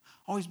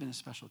always been a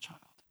special child.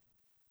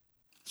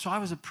 So I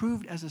was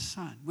approved as a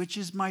son, which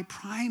is my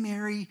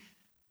primary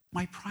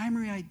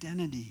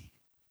identity.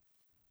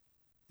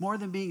 More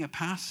than being a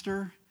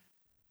pastor,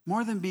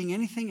 more than being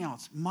anything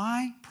else,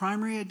 my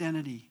primary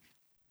identity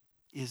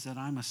is that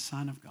I'm a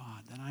son of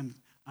God, that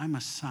I'm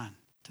a son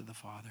to the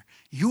Father.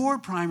 Your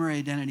primary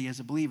identity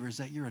as a believer is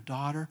that you're a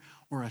daughter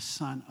or a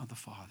son of the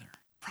Father.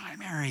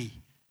 Primary.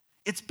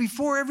 It's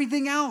before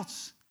everything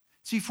else.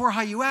 It's before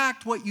how you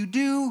act, what you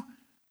do.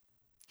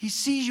 He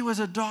sees you as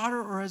a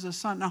daughter or as a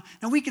son. Now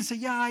we can say,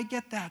 yeah, I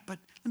get that. But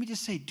let me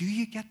just say, do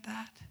you get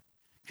that?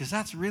 Because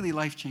that's really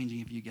life-changing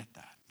if you get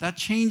that. That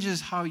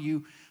changes how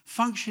you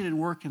function and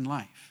work in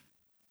life.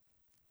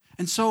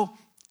 And so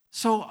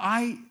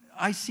I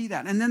see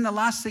that. And then the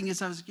last thing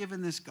is I was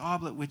given this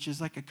goblet, which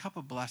is like a cup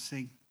of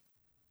blessing.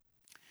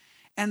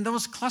 And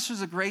those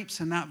clusters of grapes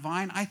and that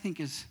vine, I think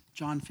is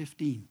John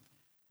 15.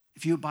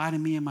 If you abide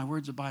in me and my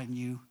words abide in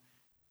you,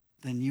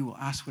 then you will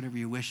ask whatever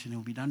you wish and it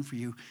will be done for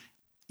you.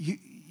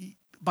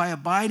 By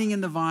abiding in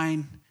the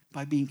vine,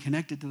 by being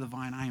connected to the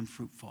vine, I am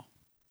fruitful.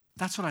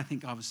 That's what I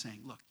think God was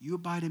saying. Look, you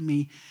abide in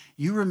me,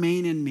 you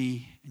remain in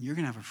me, and you're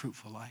going to have a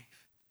fruitful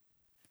life.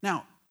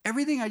 Now,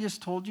 everything I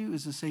just told you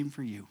is the same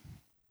for you.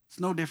 It's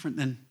no different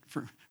than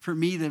for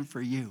me than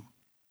for you.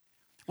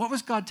 What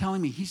was God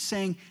telling me? He's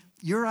saying,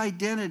 your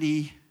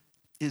identity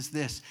is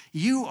this.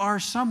 You are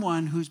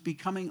someone who's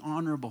becoming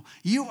honorable.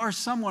 You are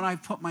someone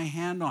I've put my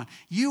hand on.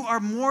 You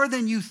are more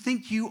than you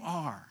think you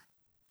are.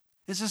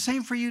 It's the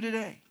same for you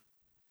today.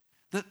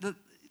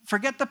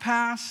 Forget the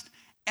past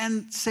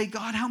and say,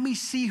 God, help me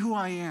see who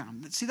I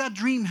am. See, that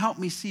dream helped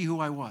me see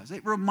who I was.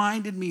 It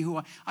reminded me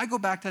I go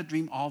back to that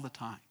dream all the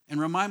time and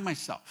remind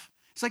myself.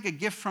 It's like a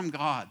gift from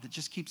God that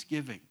just keeps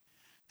giving.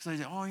 So I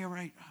say, oh, yeah,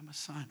 right, I'm a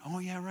son. Oh,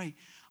 yeah, right,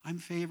 I'm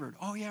favored.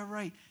 Oh, yeah,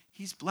 right,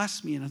 he's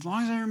blessed me. And as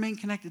long as I remain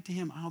connected to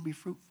him, I'll be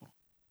fruitful.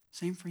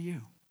 Same for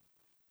you.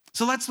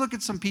 So let's look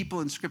at some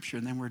people in Scripture,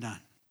 and then we're done.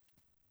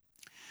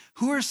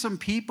 Who are some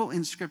people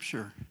in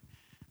Scripture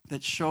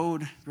that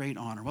showed great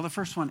honor? Well, the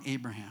first one,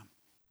 Abraham.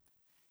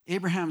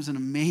 Abraham's an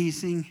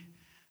amazing,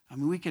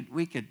 we'll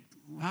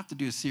have to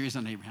do a series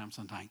on Abraham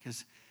sometime,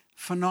 because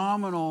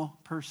phenomenal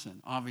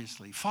person,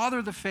 obviously. Father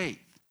of the faith,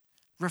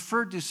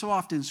 referred to so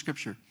often in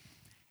Scripture.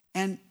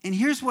 And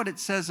here's what it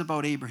says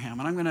about Abraham.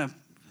 And I'm going to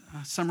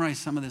summarize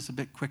some of this a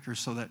bit quicker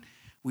so that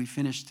we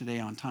finish today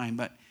on time.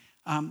 But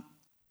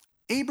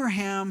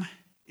Abraham,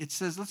 it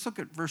says, let's look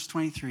at verse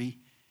 23.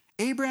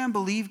 Abraham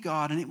believed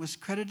God, and it was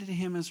credited to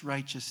him as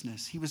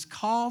righteousness. He was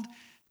called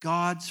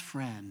God's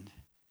friend.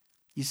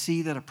 You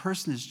see that a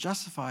person is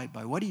justified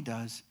by what he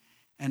does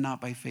and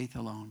not by faith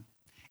alone.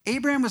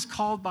 Abraham was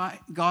called by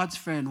God's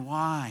friend.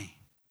 Why?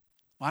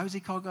 Why was he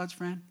called God's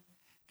friend?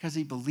 Because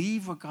he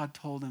believed what God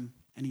told him,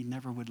 and he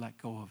never would let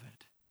go of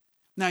it.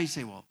 Now you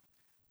say, well,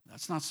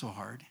 that's not so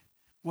hard.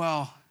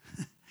 Well,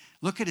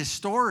 look at his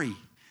story.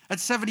 At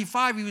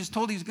 75, he was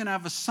told he was going to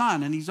have a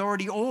son, and he's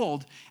already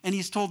old. And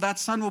he's told that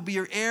son will be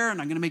your heir,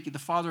 and I'm going to make you the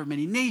father of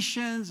many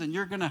nations, and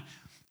you're going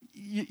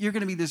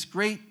to be this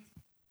great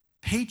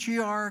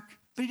patriarch.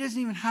 But he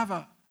doesn't even have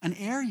an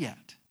heir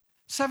yet.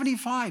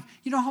 75.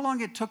 You know how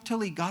long it took till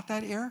he got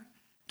that heir?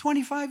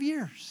 25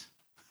 years.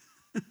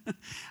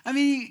 I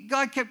mean,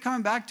 God kept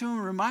coming back to him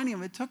and reminding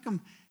him. It took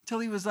him till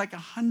he was like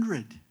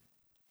 100.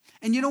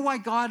 And you know why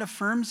God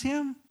affirms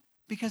him?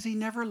 Because he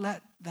never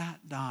let that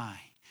die.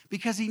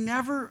 Because he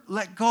never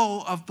let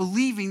go of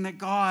believing that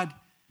God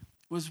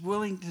was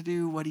willing to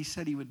do what he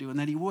said he would do and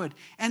that he would.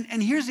 And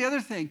here's the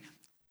other thing.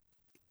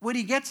 When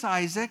he gets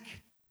Isaac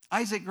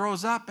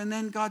grows up, and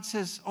then God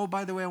says, oh,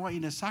 by the way, I want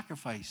you to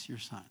sacrifice your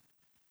son.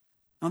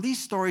 Now,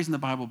 these stories in the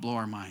Bible blow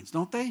our minds,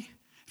 don't they?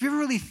 Have you ever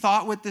really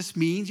thought what this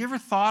means? You ever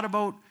thought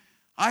about,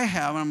 I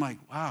have, and I'm like,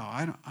 wow,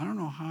 I don't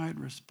know how I'd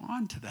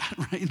respond to that,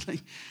 right? Like,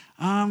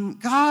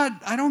 God,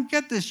 I don't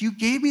get this. You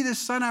gave me this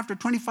son after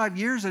 25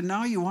 years, and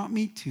now you want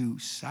me to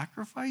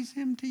sacrifice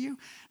him to you?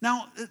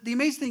 Now, the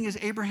amazing thing is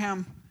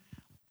Abraham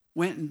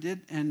went and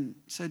did and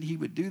said he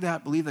would do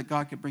that, believed that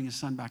God could bring his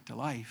son back to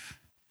life,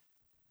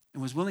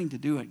 and was willing to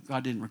do it.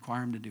 God didn't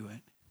require him to do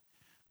it.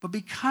 But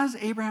because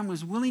Abraham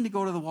was willing to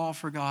go to the wall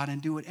for God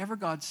and do whatever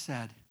God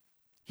said,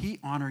 he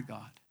honored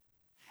God.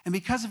 And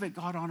because of it,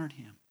 God honored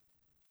him.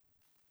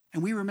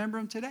 And we remember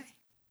him today.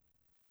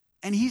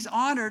 And he's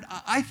honored,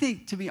 I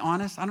think, to be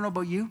honest, I don't know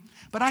about you,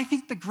 but I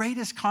think the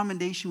greatest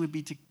commendation would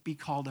be to be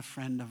called a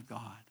friend of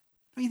God.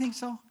 Don't you think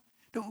so?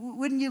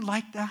 Wouldn't you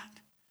like that?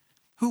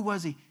 Who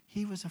was he?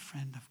 He was a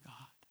friend of God.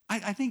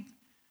 I think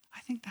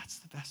that's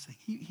the best thing.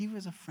 He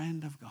was a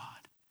friend of God.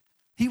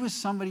 He was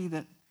somebody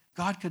that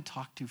God could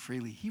talk to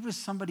freely. He was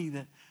somebody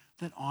that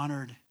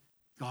honored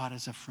God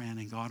as a friend,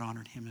 and God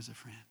honored him as a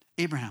friend.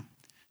 Abraham.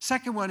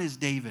 Second one is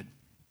David.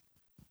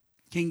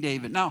 King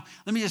David. Now,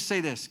 let me just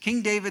say this.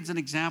 King David's an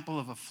example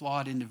of a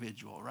flawed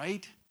individual,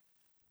 right?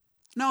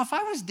 Now, if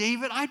I was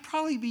David, I'd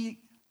probably be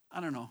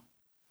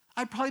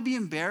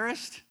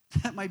embarrassed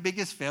that my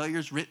biggest failure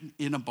is written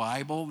in a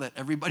Bible that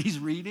everybody's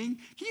reading.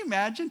 Can you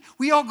imagine?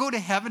 We all go to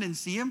heaven and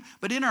see him,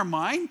 but in our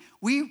mind,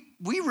 we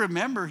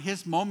remember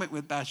his moment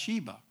with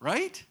Bathsheba,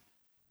 right?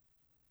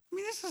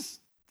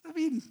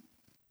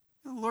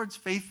 The Lord's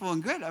faithful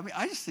and good.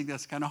 I just think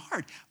that's kind of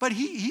hard. But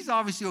he's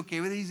obviously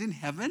okay with it. He's in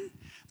heaven.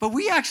 But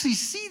we actually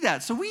see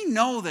that. So we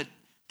know that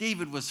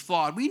David was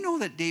flawed. We know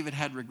that David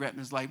had regret in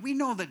his life. We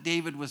know that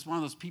David was one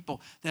of those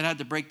people that had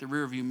to break the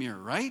rearview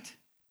mirror, right?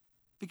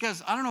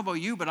 Because I don't know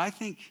about you, but I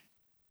think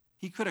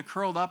he could have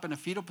curled up in a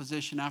fetal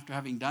position after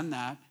having done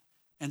that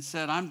and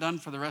said, I'm done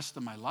for the rest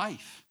of my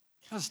life.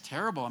 That was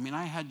terrible.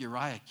 I had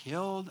Uriah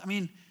killed.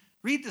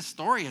 Read the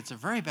story. It's a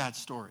very bad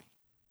story.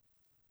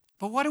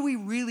 But what do we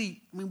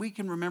really, we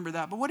can remember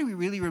that, but what do we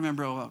really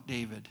remember about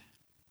David?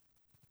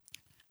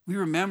 We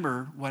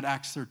remember what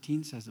Acts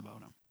 13 says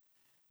about him.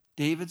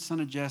 David, son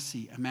of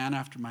Jesse, a man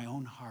after my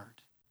own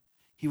heart.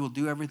 He will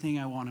do everything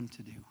I want him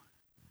to do.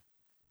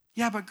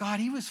 Yeah, but God,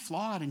 he was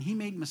flawed and he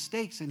made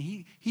mistakes and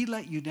he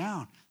let you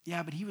down.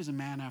 Yeah, but he was a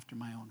man after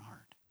my own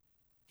heart.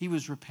 He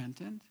was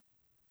repentant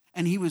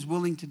and he was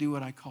willing to do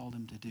what I called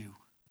him to do.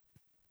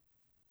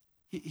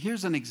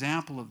 Here's an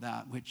example of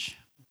that, which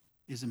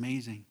is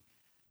amazing.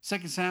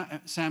 2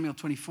 Samuel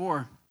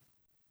 24,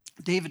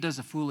 David does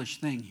a foolish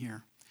thing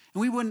here.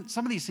 And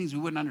some of these things we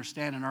wouldn't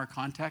understand in our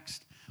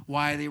context,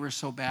 why they were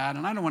so bad.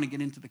 And I don't want to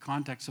get into the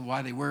context of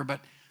why they were,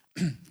 but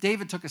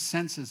David took a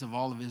census of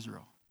all of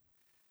Israel.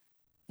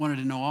 Wanted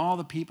to know all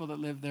the people that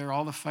lived there,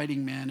 all the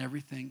fighting men,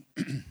 everything.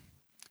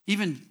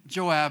 Even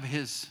Joab,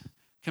 his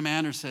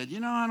commander, said,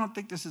 I don't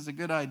think this is a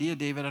good idea,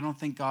 David. I don't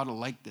think God will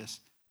like this.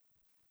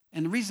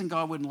 And the reason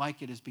God wouldn't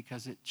like it is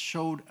because it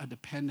showed a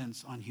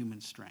dependence on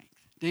human strength.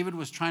 David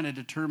was trying to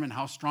determine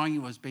how strong he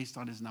was based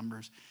on his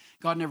numbers.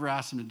 God never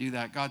asked him to do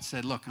that. God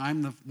said, look,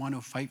 I'm the one who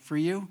fight for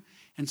you.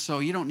 And so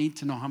you don't need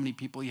to know how many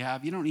people you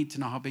have. You don't need to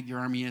know how big your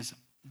army is.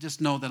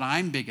 Just know that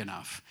I'm big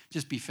enough.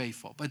 Just be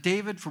faithful. But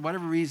David, for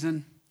whatever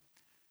reason,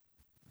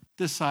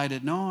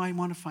 decided, no, I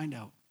want to find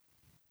out.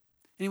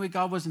 Anyway,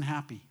 God wasn't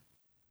happy.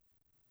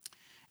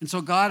 And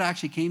so God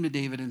actually came to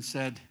David and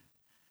said,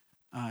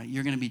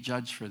 you're going to be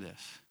judged for this,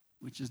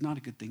 which is not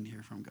a good thing to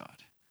hear from God.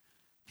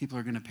 People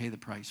are going to pay the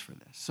price for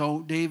this.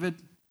 So David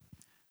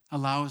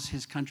allows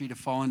his country to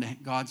fall into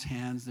God's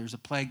hands. There's a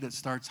plague that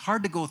starts.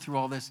 Hard to go through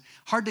all this.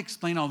 Hard to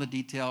explain all the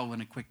detail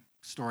in a quick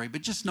story,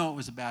 but just know it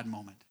was a bad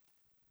moment.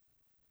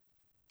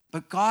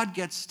 But God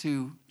gets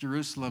to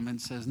Jerusalem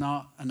and says,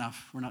 no,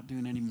 enough. We're not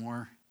doing any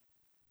more.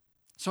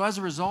 So as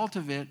a result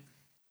of it,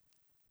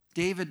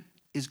 David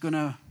is going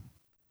to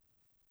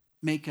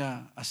make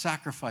a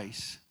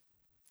sacrifice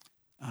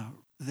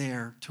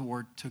there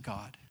to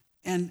God.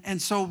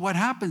 And so what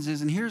happens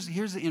is, and here's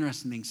the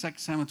interesting thing, 2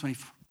 Samuel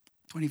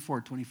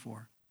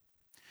 24.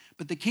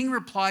 But the king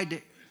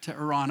replied to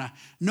Araunah,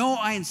 no,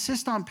 I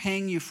insist on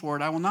paying you for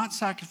it. I will not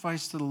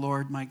sacrifice to the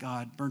Lord my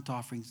God burnt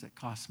offerings that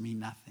cost me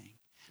nothing.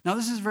 Now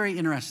this is very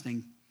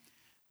interesting.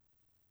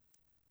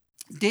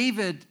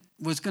 David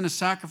was going to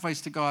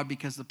sacrifice to God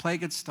because the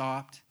plague had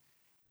stopped,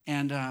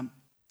 and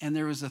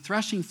there was a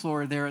threshing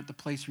floor there at the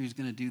place where he was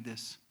going to do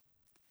this.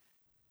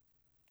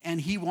 And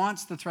he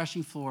wants the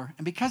threshing floor.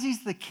 And because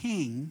he's the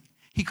king,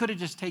 he could have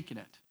just taken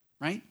it,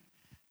 right?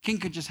 King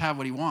could just have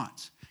what he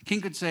wants.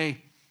 King could say,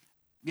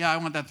 yeah, I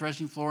want that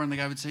threshing floor. And the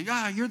guy would say,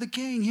 yeah, you're the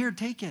king. Here,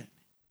 take it.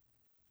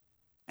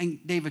 And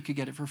David could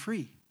get it for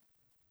free.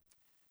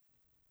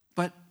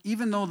 But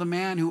even though the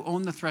man who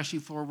owned the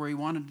threshing floor where he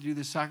wanted to do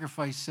the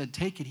sacrifice said,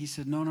 take it, he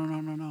said,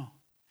 no.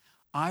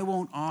 I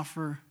won't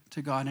offer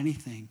to God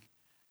anything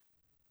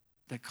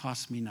that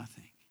costs me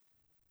nothing.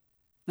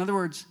 In other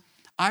words,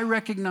 I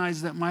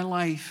recognize that my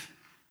life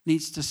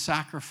needs to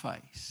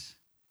sacrifice,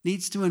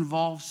 needs to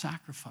involve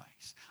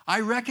sacrifice.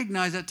 I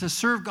recognize that to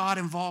serve God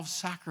involves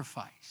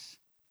sacrifice.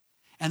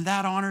 And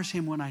that honors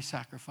him when I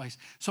sacrifice.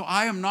 So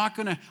I am not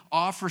going to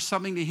offer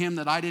something to him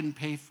that I didn't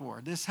pay for.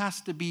 This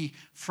has to be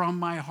from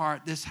my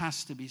heart. This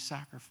has to be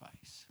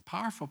sacrifice.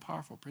 Powerful,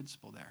 powerful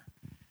principle there.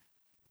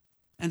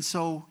 And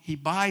so he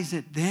buys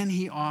it, then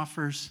he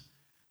offers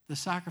the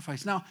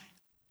sacrifice. Now,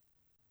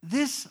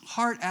 this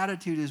heart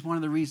attitude is one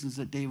of the reasons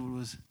that David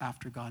was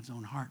after God's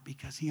own heart,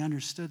 because he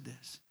understood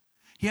this.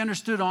 He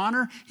understood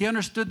honor. He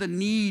understood the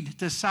need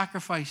to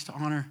sacrifice to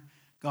honor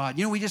God.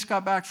 You know, we just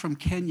got back from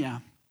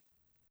Kenya,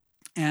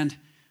 and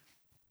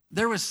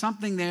there was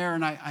something there,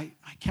 and I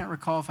can't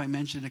recall if I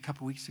mentioned it a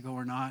couple weeks ago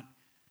or not,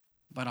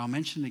 but I'll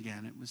mention it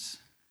again. It was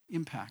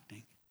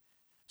impacting.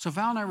 So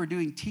Val and I were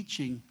doing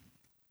teaching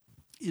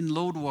in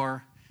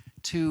Lodwar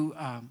to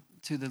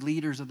the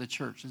leaders of the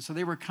church. And so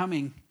they were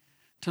coming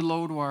to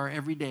Lodwar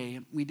every day.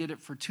 We did it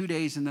for 2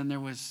 days, and then there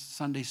was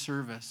Sunday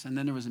service, and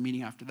then there was a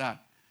meeting after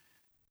that.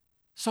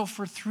 So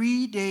for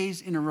 3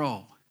 days in a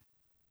row,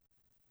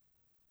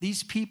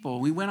 these people,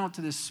 we went out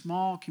to this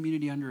small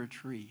community under a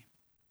tree.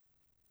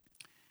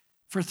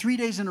 For 3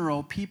 days in a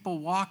row, people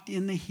walked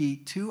in the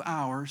heat 2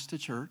 hours to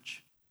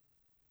church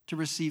to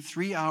receive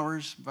 3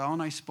 hours. Val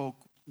and I spoke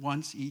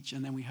once each,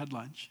 and then we had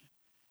lunch.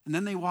 And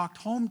then they walked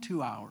home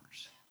 2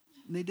 hours.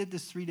 And they did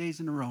this 3 days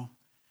in a row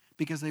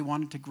because they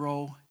wanted to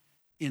grow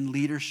in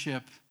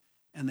leadership,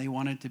 and they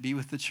wanted to be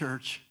with the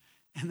church,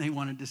 and they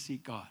wanted to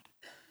seek God.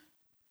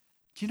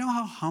 Do you know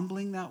how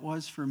humbling that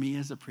was for me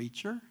as a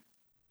preacher?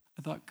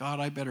 I thought, God,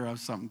 I better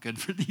have something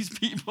good for these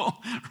people,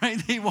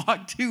 right? They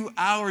walked 2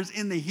 hours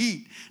in the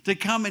heat to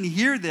come and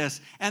hear this,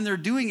 and they're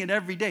doing it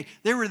every day.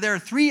 They were there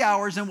 3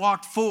 hours and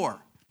walked 4.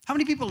 How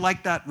many people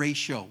like that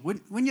ratio?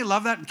 Wouldn't you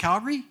love that in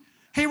Calgary?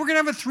 Hey, we're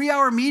going to have a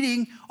 3-hour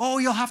meeting. Oh,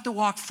 you'll have to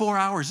walk 4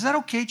 hours. Is that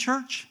okay,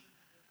 church?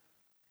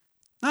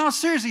 No,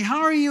 seriously,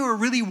 how are you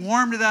really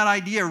warm to that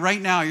idea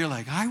right now? You're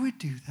like, I would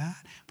do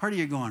that. Part of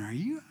you going, are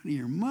you out of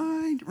your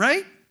mind?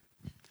 Right?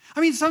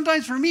 I mean,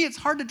 sometimes for me, it's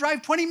hard to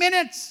drive 20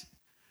 minutes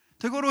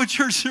to go to a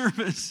church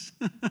service.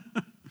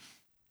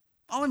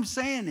 All I'm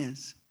saying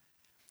is,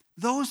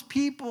 those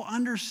people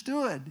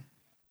understood.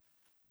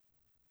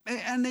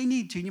 And they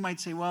need to. You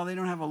might say, well, they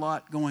don't have a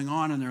lot going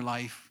on in their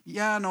life.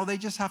 Yeah, no, they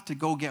just have to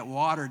go get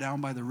water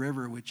down by the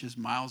river, which is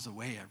miles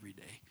away every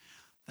day.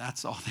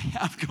 That's all they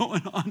have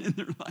going on in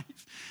their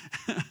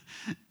life.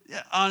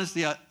 Yeah,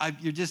 honestly,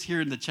 you're just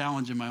hearing the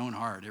challenge in my own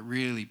heart. It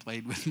really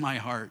played with my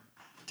heart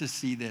to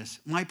see this.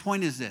 My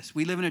point is this.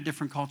 We live in a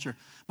different culture.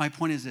 My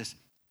point is this.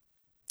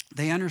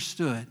 They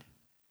understood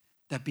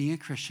that being a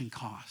Christian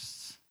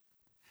costs.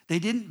 They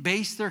didn't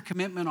base their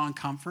commitment on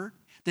comfort.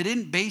 They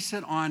didn't base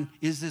it on,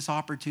 is this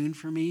opportune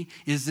for me?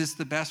 Is this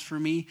the best for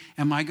me?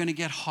 Am I going to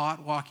get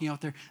hot walking out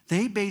there?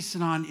 They base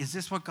it on, is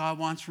this what God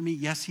wants for me?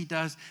 Yes, he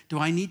does. Do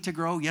I need to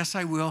grow? Yes,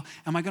 I will.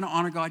 Am I going to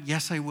honor God?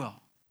 Yes, I will.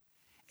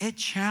 It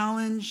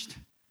challenged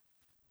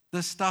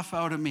the stuff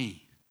out of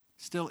me.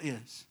 Still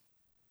is.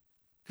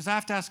 Because I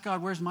have to ask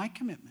God, where's my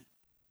commitment?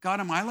 God,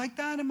 am I like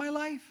that in my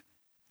life?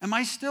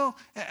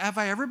 Have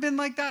I ever been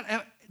like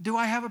that? do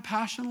I have a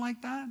passion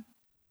like that?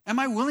 Am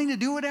I willing to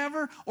do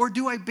whatever? Or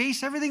do I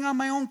base everything on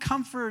my own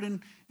comfort? And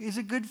is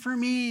it good for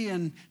me?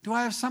 And do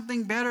I have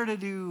something better to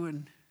do?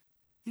 And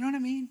you know what I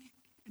mean?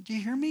 Do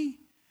you hear me?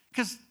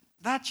 Because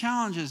that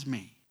challenges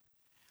me.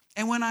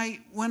 And when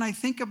I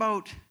think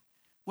about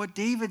what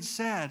David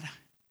said,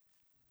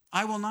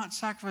 I will not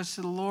sacrifice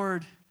to the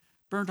Lord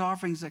burnt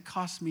offerings that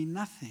cost me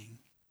nothing.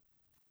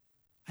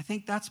 I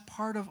think that's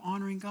part of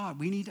honoring God.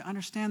 We need to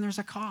understand there's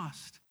a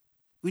cost.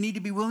 We need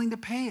to be willing to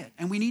pay it.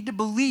 And we need to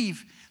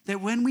believe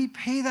that when we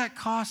pay that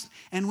cost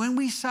and when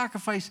we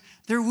sacrifice,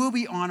 there will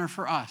be honor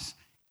for us.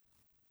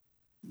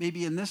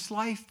 Maybe in this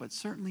life, but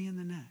certainly in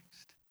the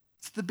next.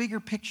 It's the bigger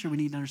picture we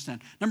need to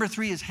understand. Number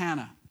 3 is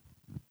Hannah.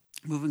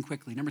 Moving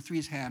quickly. Number 3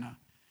 is Hannah.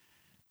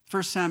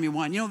 1 Samuel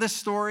 1. You know this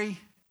story?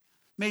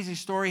 Amazing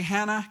story.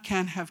 Hannah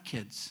can't have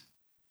kids.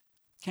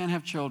 Can't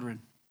have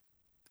children.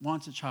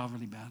 Wants a child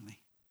really badly.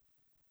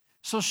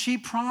 So she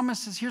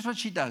promises, here's what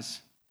she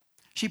does.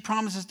 She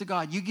promises to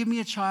God, you give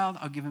me a child,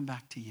 I'll give him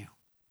back to you.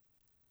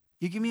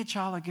 You give me a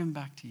child, I'll give him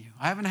back to you.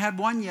 I haven't had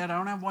one yet. I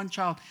don't have one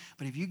child.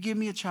 But if you give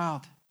me a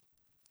child.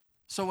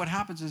 So what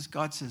happens is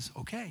God says,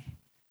 okay.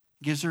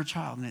 Gives her a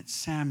child, and it's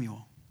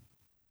Samuel.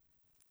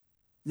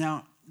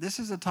 Now, this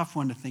is a tough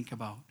one to think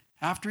about.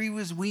 After he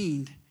was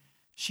weaned,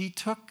 she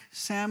took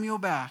Samuel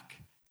back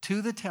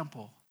to the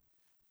temple,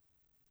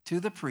 to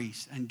the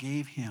priest, and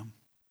gave him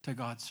to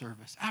God's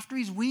service. After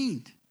he's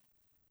weaned.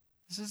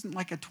 This isn't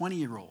like a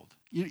 20-year-old.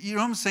 You know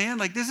what I'm saying?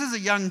 Like this is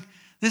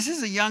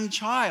a young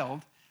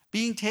child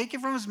being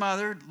taken from his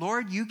mother.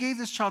 Lord, you gave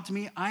this child to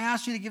me. I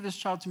asked you to give this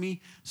child to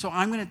me. So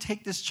I'm going to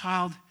take this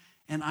child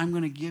and I'm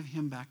going to give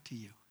him back to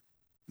you.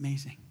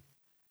 Amazing.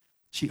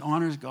 She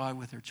honors God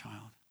with her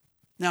child.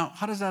 Now,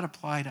 how does that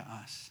apply to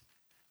us?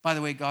 By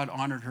the way, God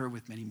honored her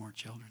with many more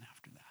children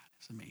after that.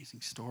 It's an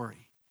amazing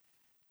story.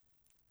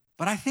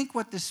 But I think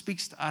what this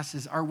speaks to us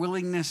is our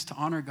willingness to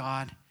honor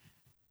God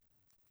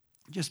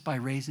just by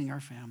raising our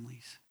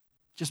families,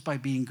 just by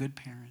being good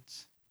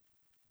parents,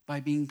 by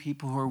being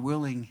people who are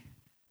willing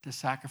to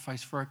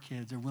sacrifice for our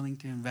kids, are willing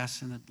to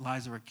invest in the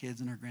lives of our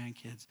kids and our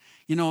grandkids.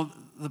 You know,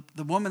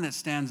 the woman that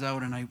stands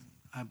out, and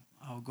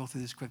I'll go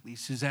through this quickly,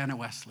 Susanna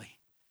Wesley.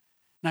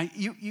 Now,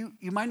 you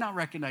might not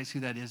recognize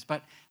who that is,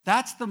 but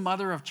that's the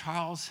mother of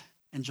Charles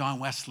and John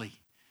Wesley.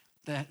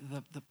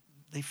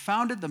 They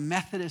founded the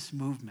Methodist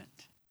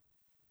movement.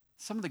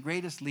 Some of the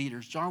greatest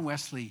leaders, John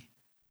Wesley,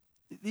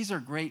 these are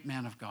great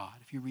men of God,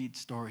 if you read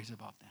stories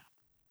about them.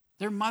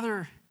 Their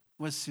mother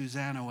was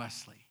Susanna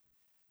Wesley.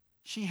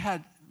 She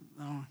had,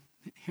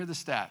 here are the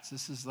stats.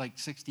 This is like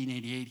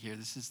 1688 here.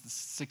 This is the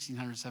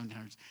 1600s,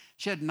 1700s.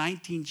 She had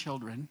 19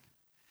 children,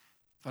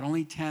 but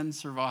only 10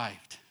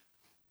 survived.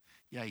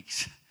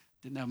 Yikes.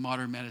 Didn't have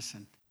modern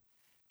medicine.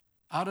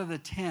 Out of the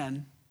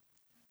 10,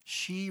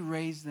 she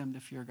raised them to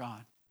fear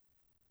God.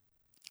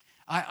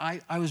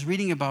 I was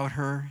reading about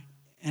her,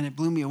 and it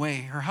blew me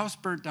away. Her house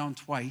burnt down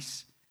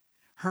twice.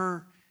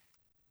 Her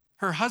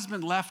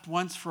husband left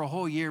once for a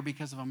whole year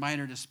because of a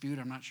minor dispute.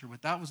 I'm not sure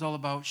what that was all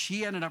about.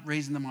 She ended up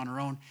raising them on her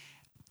own.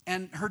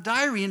 And her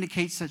diary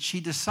indicates that she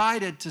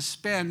decided to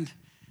spend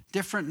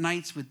different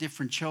nights with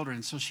different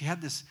children. So she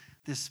had this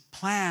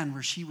plan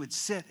where she would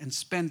sit and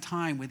spend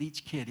time with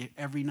each kid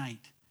every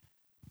night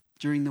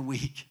during the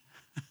week.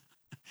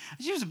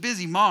 She was a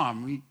busy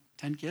mom.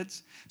 10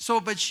 kids. So,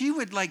 but she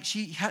would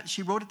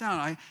she wrote it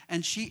down.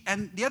 And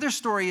the other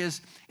story is,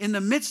 in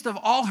the midst of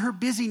all her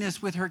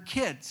busyness with her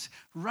kids,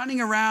 running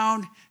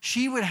around,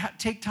 she would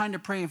take time to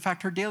pray. In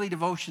fact, her daily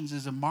devotions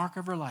is a mark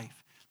of her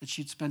life, that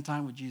she'd spend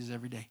time with Jesus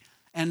every day.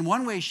 And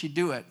one way she'd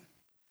do it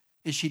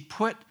is she'd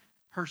put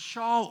her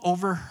shawl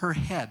over her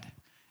head.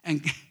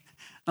 And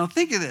now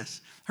think of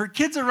this. Her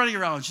kids are running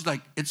around. She's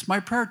like, it's my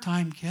prayer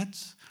time,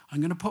 kids.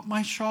 I'm going to put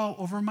my shawl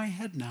over my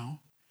head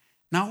now.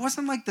 Now, it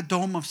wasn't like the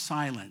dome of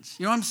silence.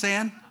 You know what I'm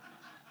saying?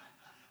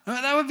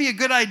 That would be a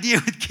good idea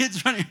with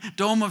kids running.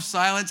 Dome of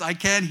silence. I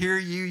can't hear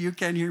you. You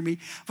can't hear me.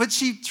 But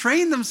she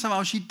trained them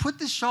somehow. She'd put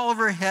this shawl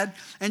over her head,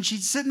 and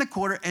she'd sit in the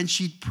corner, and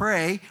she'd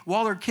pray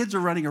while her kids are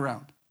running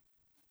around.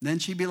 And then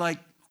she'd be like,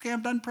 okay,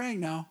 I'm done praying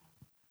now.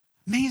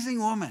 Amazing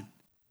woman.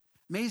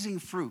 Amazing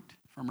fruit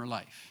from her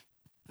life.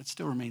 That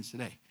still remains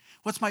today.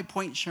 What's my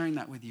point in sharing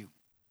that with you?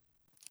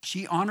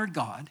 She honored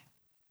God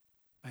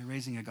by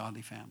raising a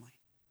godly family,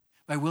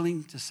 by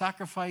willing to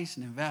sacrifice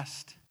and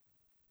invest.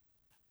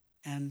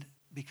 And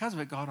because of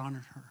it, God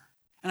honored her.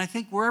 And I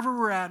think wherever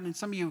we're at, and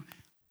some of you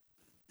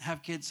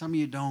have kids, some of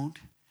you don't,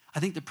 I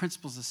think the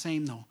principle's the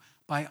same though.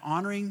 By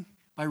honoring,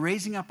 by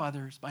raising up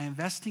others, by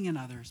investing in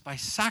others, by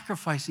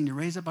sacrificing to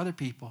raise up other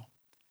people,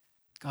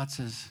 God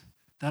says,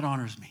 that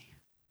honors me.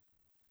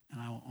 And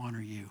I will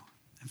honor you.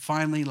 And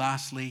finally,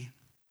 lastly,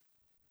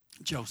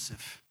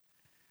 Joseph.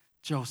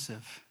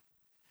 Joseph.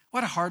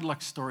 What a hard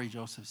luck story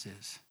Joseph's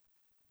is.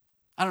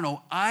 I don't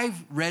know,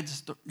 I've read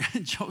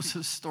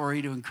Joseph's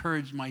story to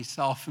encourage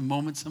myself in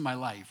moments in my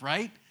life,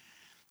 right?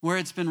 Where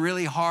it's been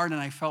really hard and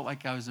I felt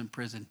like I was in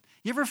prison.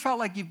 You ever felt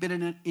like you've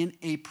been in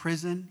a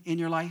prison in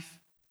your life?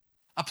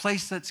 A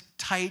place that's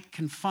tight,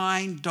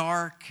 confined,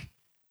 dark.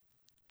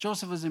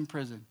 Joseph was in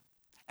prison.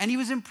 And he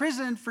was in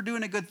prison for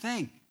doing a good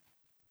thing.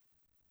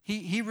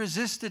 He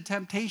resisted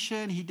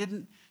temptation. He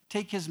didn't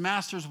take his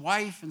master's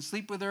wife and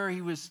sleep with her.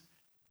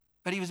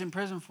 But he was in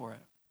prison for it.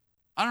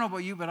 I don't know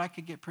about you, but I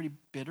could get pretty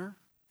bitter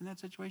in that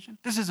situation.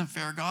 This isn't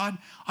fair, God.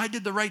 I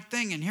did the right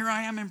thing, and here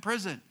I am in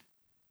prison.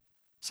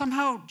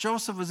 Somehow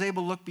Joseph was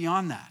able to look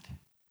beyond that.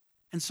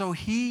 And so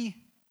he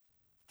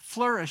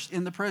flourished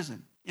in the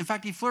prison. In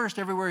fact, he flourished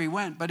everywhere he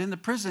went, but in the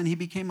prison he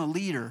became a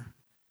leader.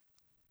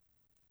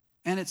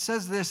 And it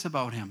says this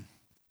about him.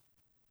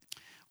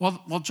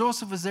 While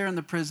Joseph was there in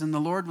the prison, the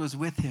Lord was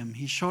with him.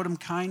 He showed him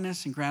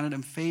kindness and granted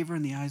him favor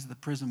in the eyes of the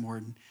prison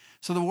warden.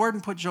 So the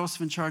warden put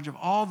Joseph in charge of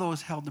all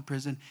those held in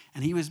prison,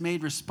 and he was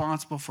made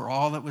responsible for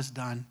all that was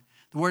done.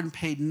 The warden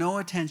paid no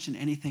attention to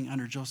anything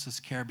under Joseph's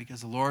care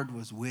because the Lord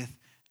was with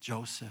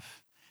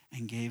Joseph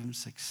and gave him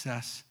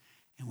success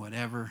in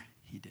whatever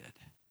he did.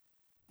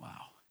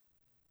 Wow.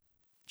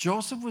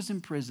 Joseph was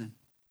in prison.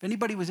 If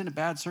anybody was in a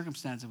bad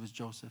circumstance, it was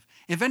Joseph.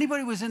 If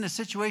anybody was in a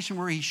situation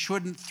where he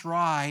shouldn't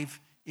thrive,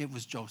 it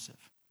was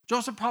Joseph.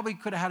 Joseph probably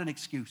could have had an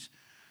excuse.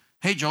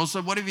 Hey,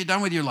 Joseph, what have you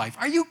done with your life?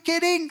 Are you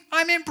kidding?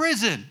 I'm in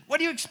prison. What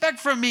do you expect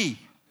from me?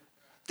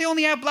 They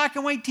only have black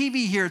and white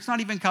TV here. It's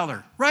not even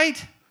color,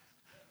 right?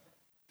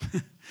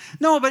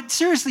 No, but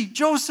seriously,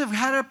 Joseph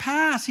had a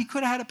pass. He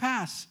could have had a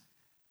pass.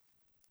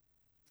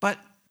 But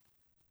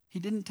he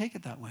didn't take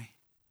it that way.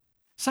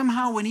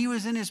 Somehow when he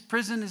was in his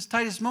prison, his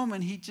tightest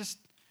moment, he just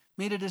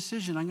made a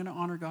decision. I'm going to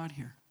honor God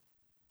here.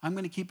 I'm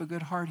going to keep a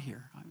good heart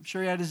here. I'm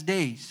sure he had his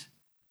days.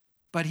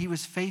 But he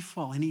was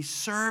faithful, and he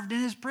served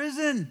in his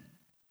prison.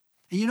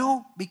 And you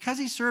know, because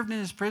he served in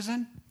his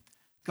prison,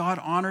 God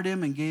honored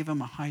him and gave him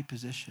a high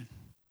position.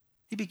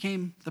 He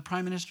became the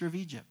prime minister of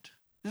Egypt.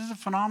 This is a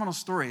phenomenal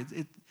story.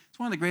 It's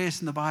one of the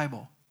greatest in the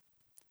Bible.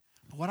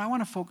 But what I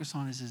want to focus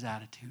on is his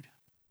attitude,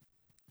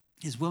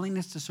 his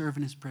willingness to serve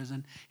in his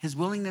prison, his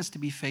willingness to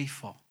be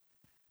faithful.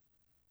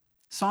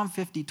 Psalm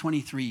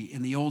 50:23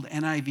 in the old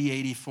NIV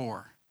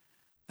 84.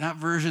 That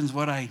version's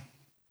what I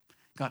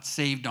got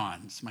saved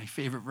on. It's my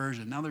favorite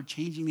version. Now they're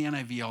changing the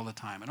NIV all the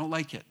time. I don't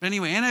like it. But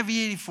anyway, NIV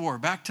 84,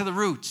 back to the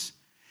roots.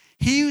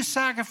 He who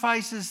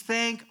sacrifices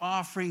thank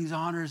offerings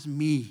honors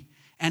me,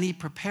 and he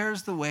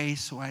prepares the way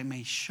so I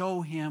may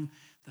show him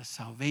the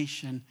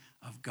salvation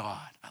of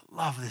God. I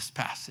love this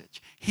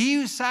passage. He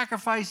who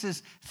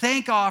sacrifices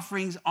thank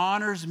offerings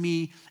honors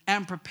me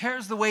and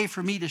prepares the way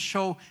for me to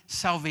show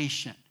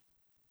salvation.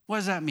 What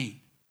does that mean?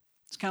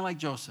 It's kind of like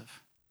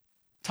Joseph.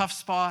 Tough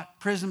spot,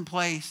 prison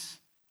place.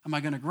 Am I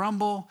going to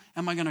grumble?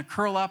 Am I going to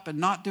curl up and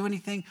not do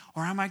anything?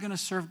 Or am I going to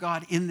serve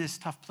God in this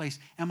tough place?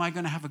 Am I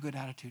going to have a good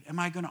attitude? Am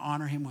I going to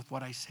honor him with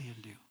what I say and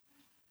do?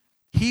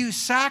 He who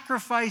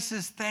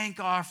sacrifices thank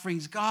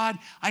offerings. God,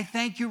 I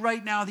thank you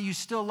right now that you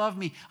still love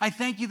me. I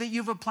thank you that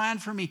you have a plan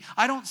for me.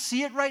 I don't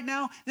see it right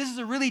now. This is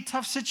a really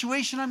tough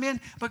situation I'm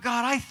in. But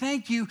God, I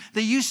thank you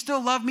that you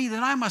still love me,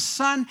 that I'm a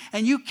son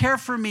and you care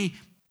for me.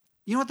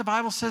 You know what the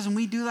Bible says when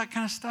we do that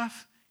kind of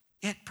stuff?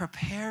 It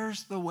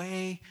prepares the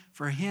way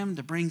for him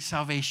to bring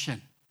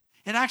salvation.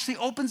 It actually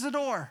opens the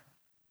door.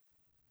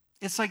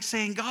 It's like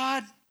saying,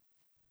 God,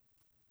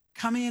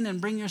 come in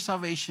and bring your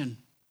salvation.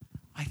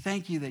 I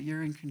thank you that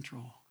you're in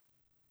control.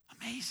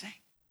 Amazing.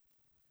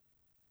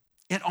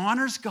 It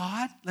honors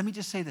God. Let me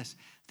just say this.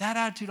 That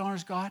attitude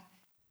honors God,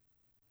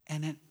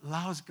 and it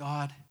allows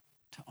God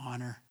to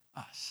honor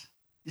us.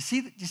 You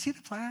see the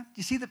plan? Do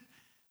you see the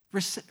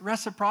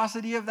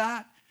reciprocity of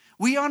that?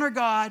 We honor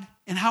God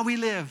in how we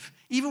live,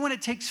 even when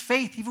it takes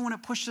faith, even when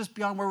it pushes us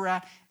beyond where we're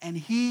at, and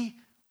he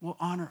will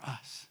honor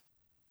us.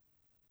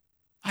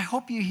 I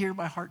hope you hear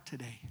my heart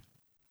today,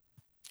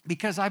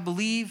 because I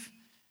believe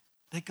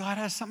that God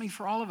has something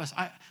for all of us.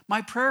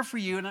 My prayer for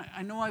you, and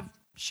I know I've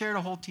shared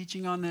a whole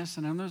teaching on this,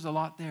 and I know there's a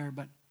lot there,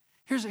 but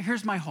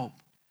here's my hope,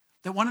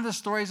 that one of the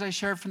stories I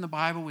shared from the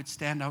Bible would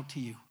stand out to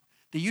you,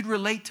 that you'd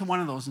relate to one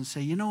of those and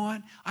say, you know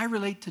what? I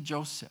relate to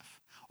Joseph,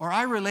 or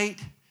I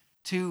relate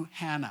to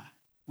Hannah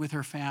with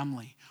her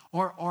family,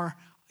 or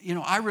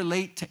I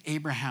relate to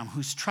Abraham,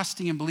 who's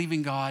trusting and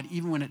believing God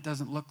even when it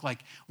doesn't look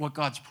like what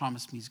God's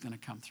promised me is going to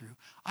come through.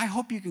 I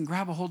hope you can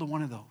grab a hold of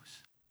one of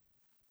those.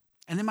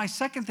 And then my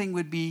second thing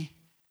would be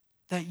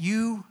that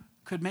you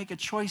could make a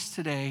choice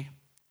today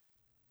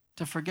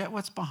to forget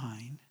what's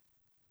behind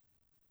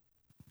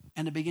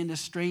and to begin to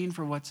strain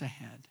for what's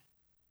ahead.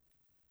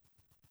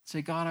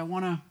 Say, God, I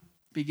want to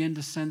begin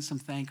to send some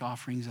thank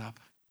offerings up.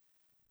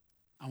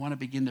 I want to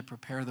begin to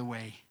prepare the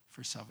way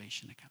for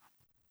salvation to come.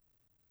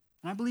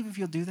 And I believe if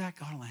you'll do that,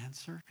 God will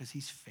answer because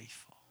he's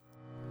faithful.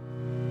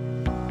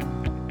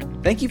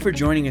 Thank you for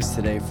joining us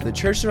today for the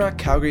Church of the Rock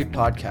Calgary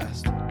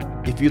podcast.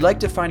 If you'd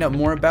like to find out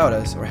more about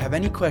us or have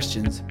any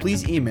questions,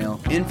 please email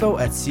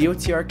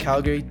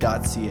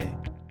info@cotrcalgary.ca.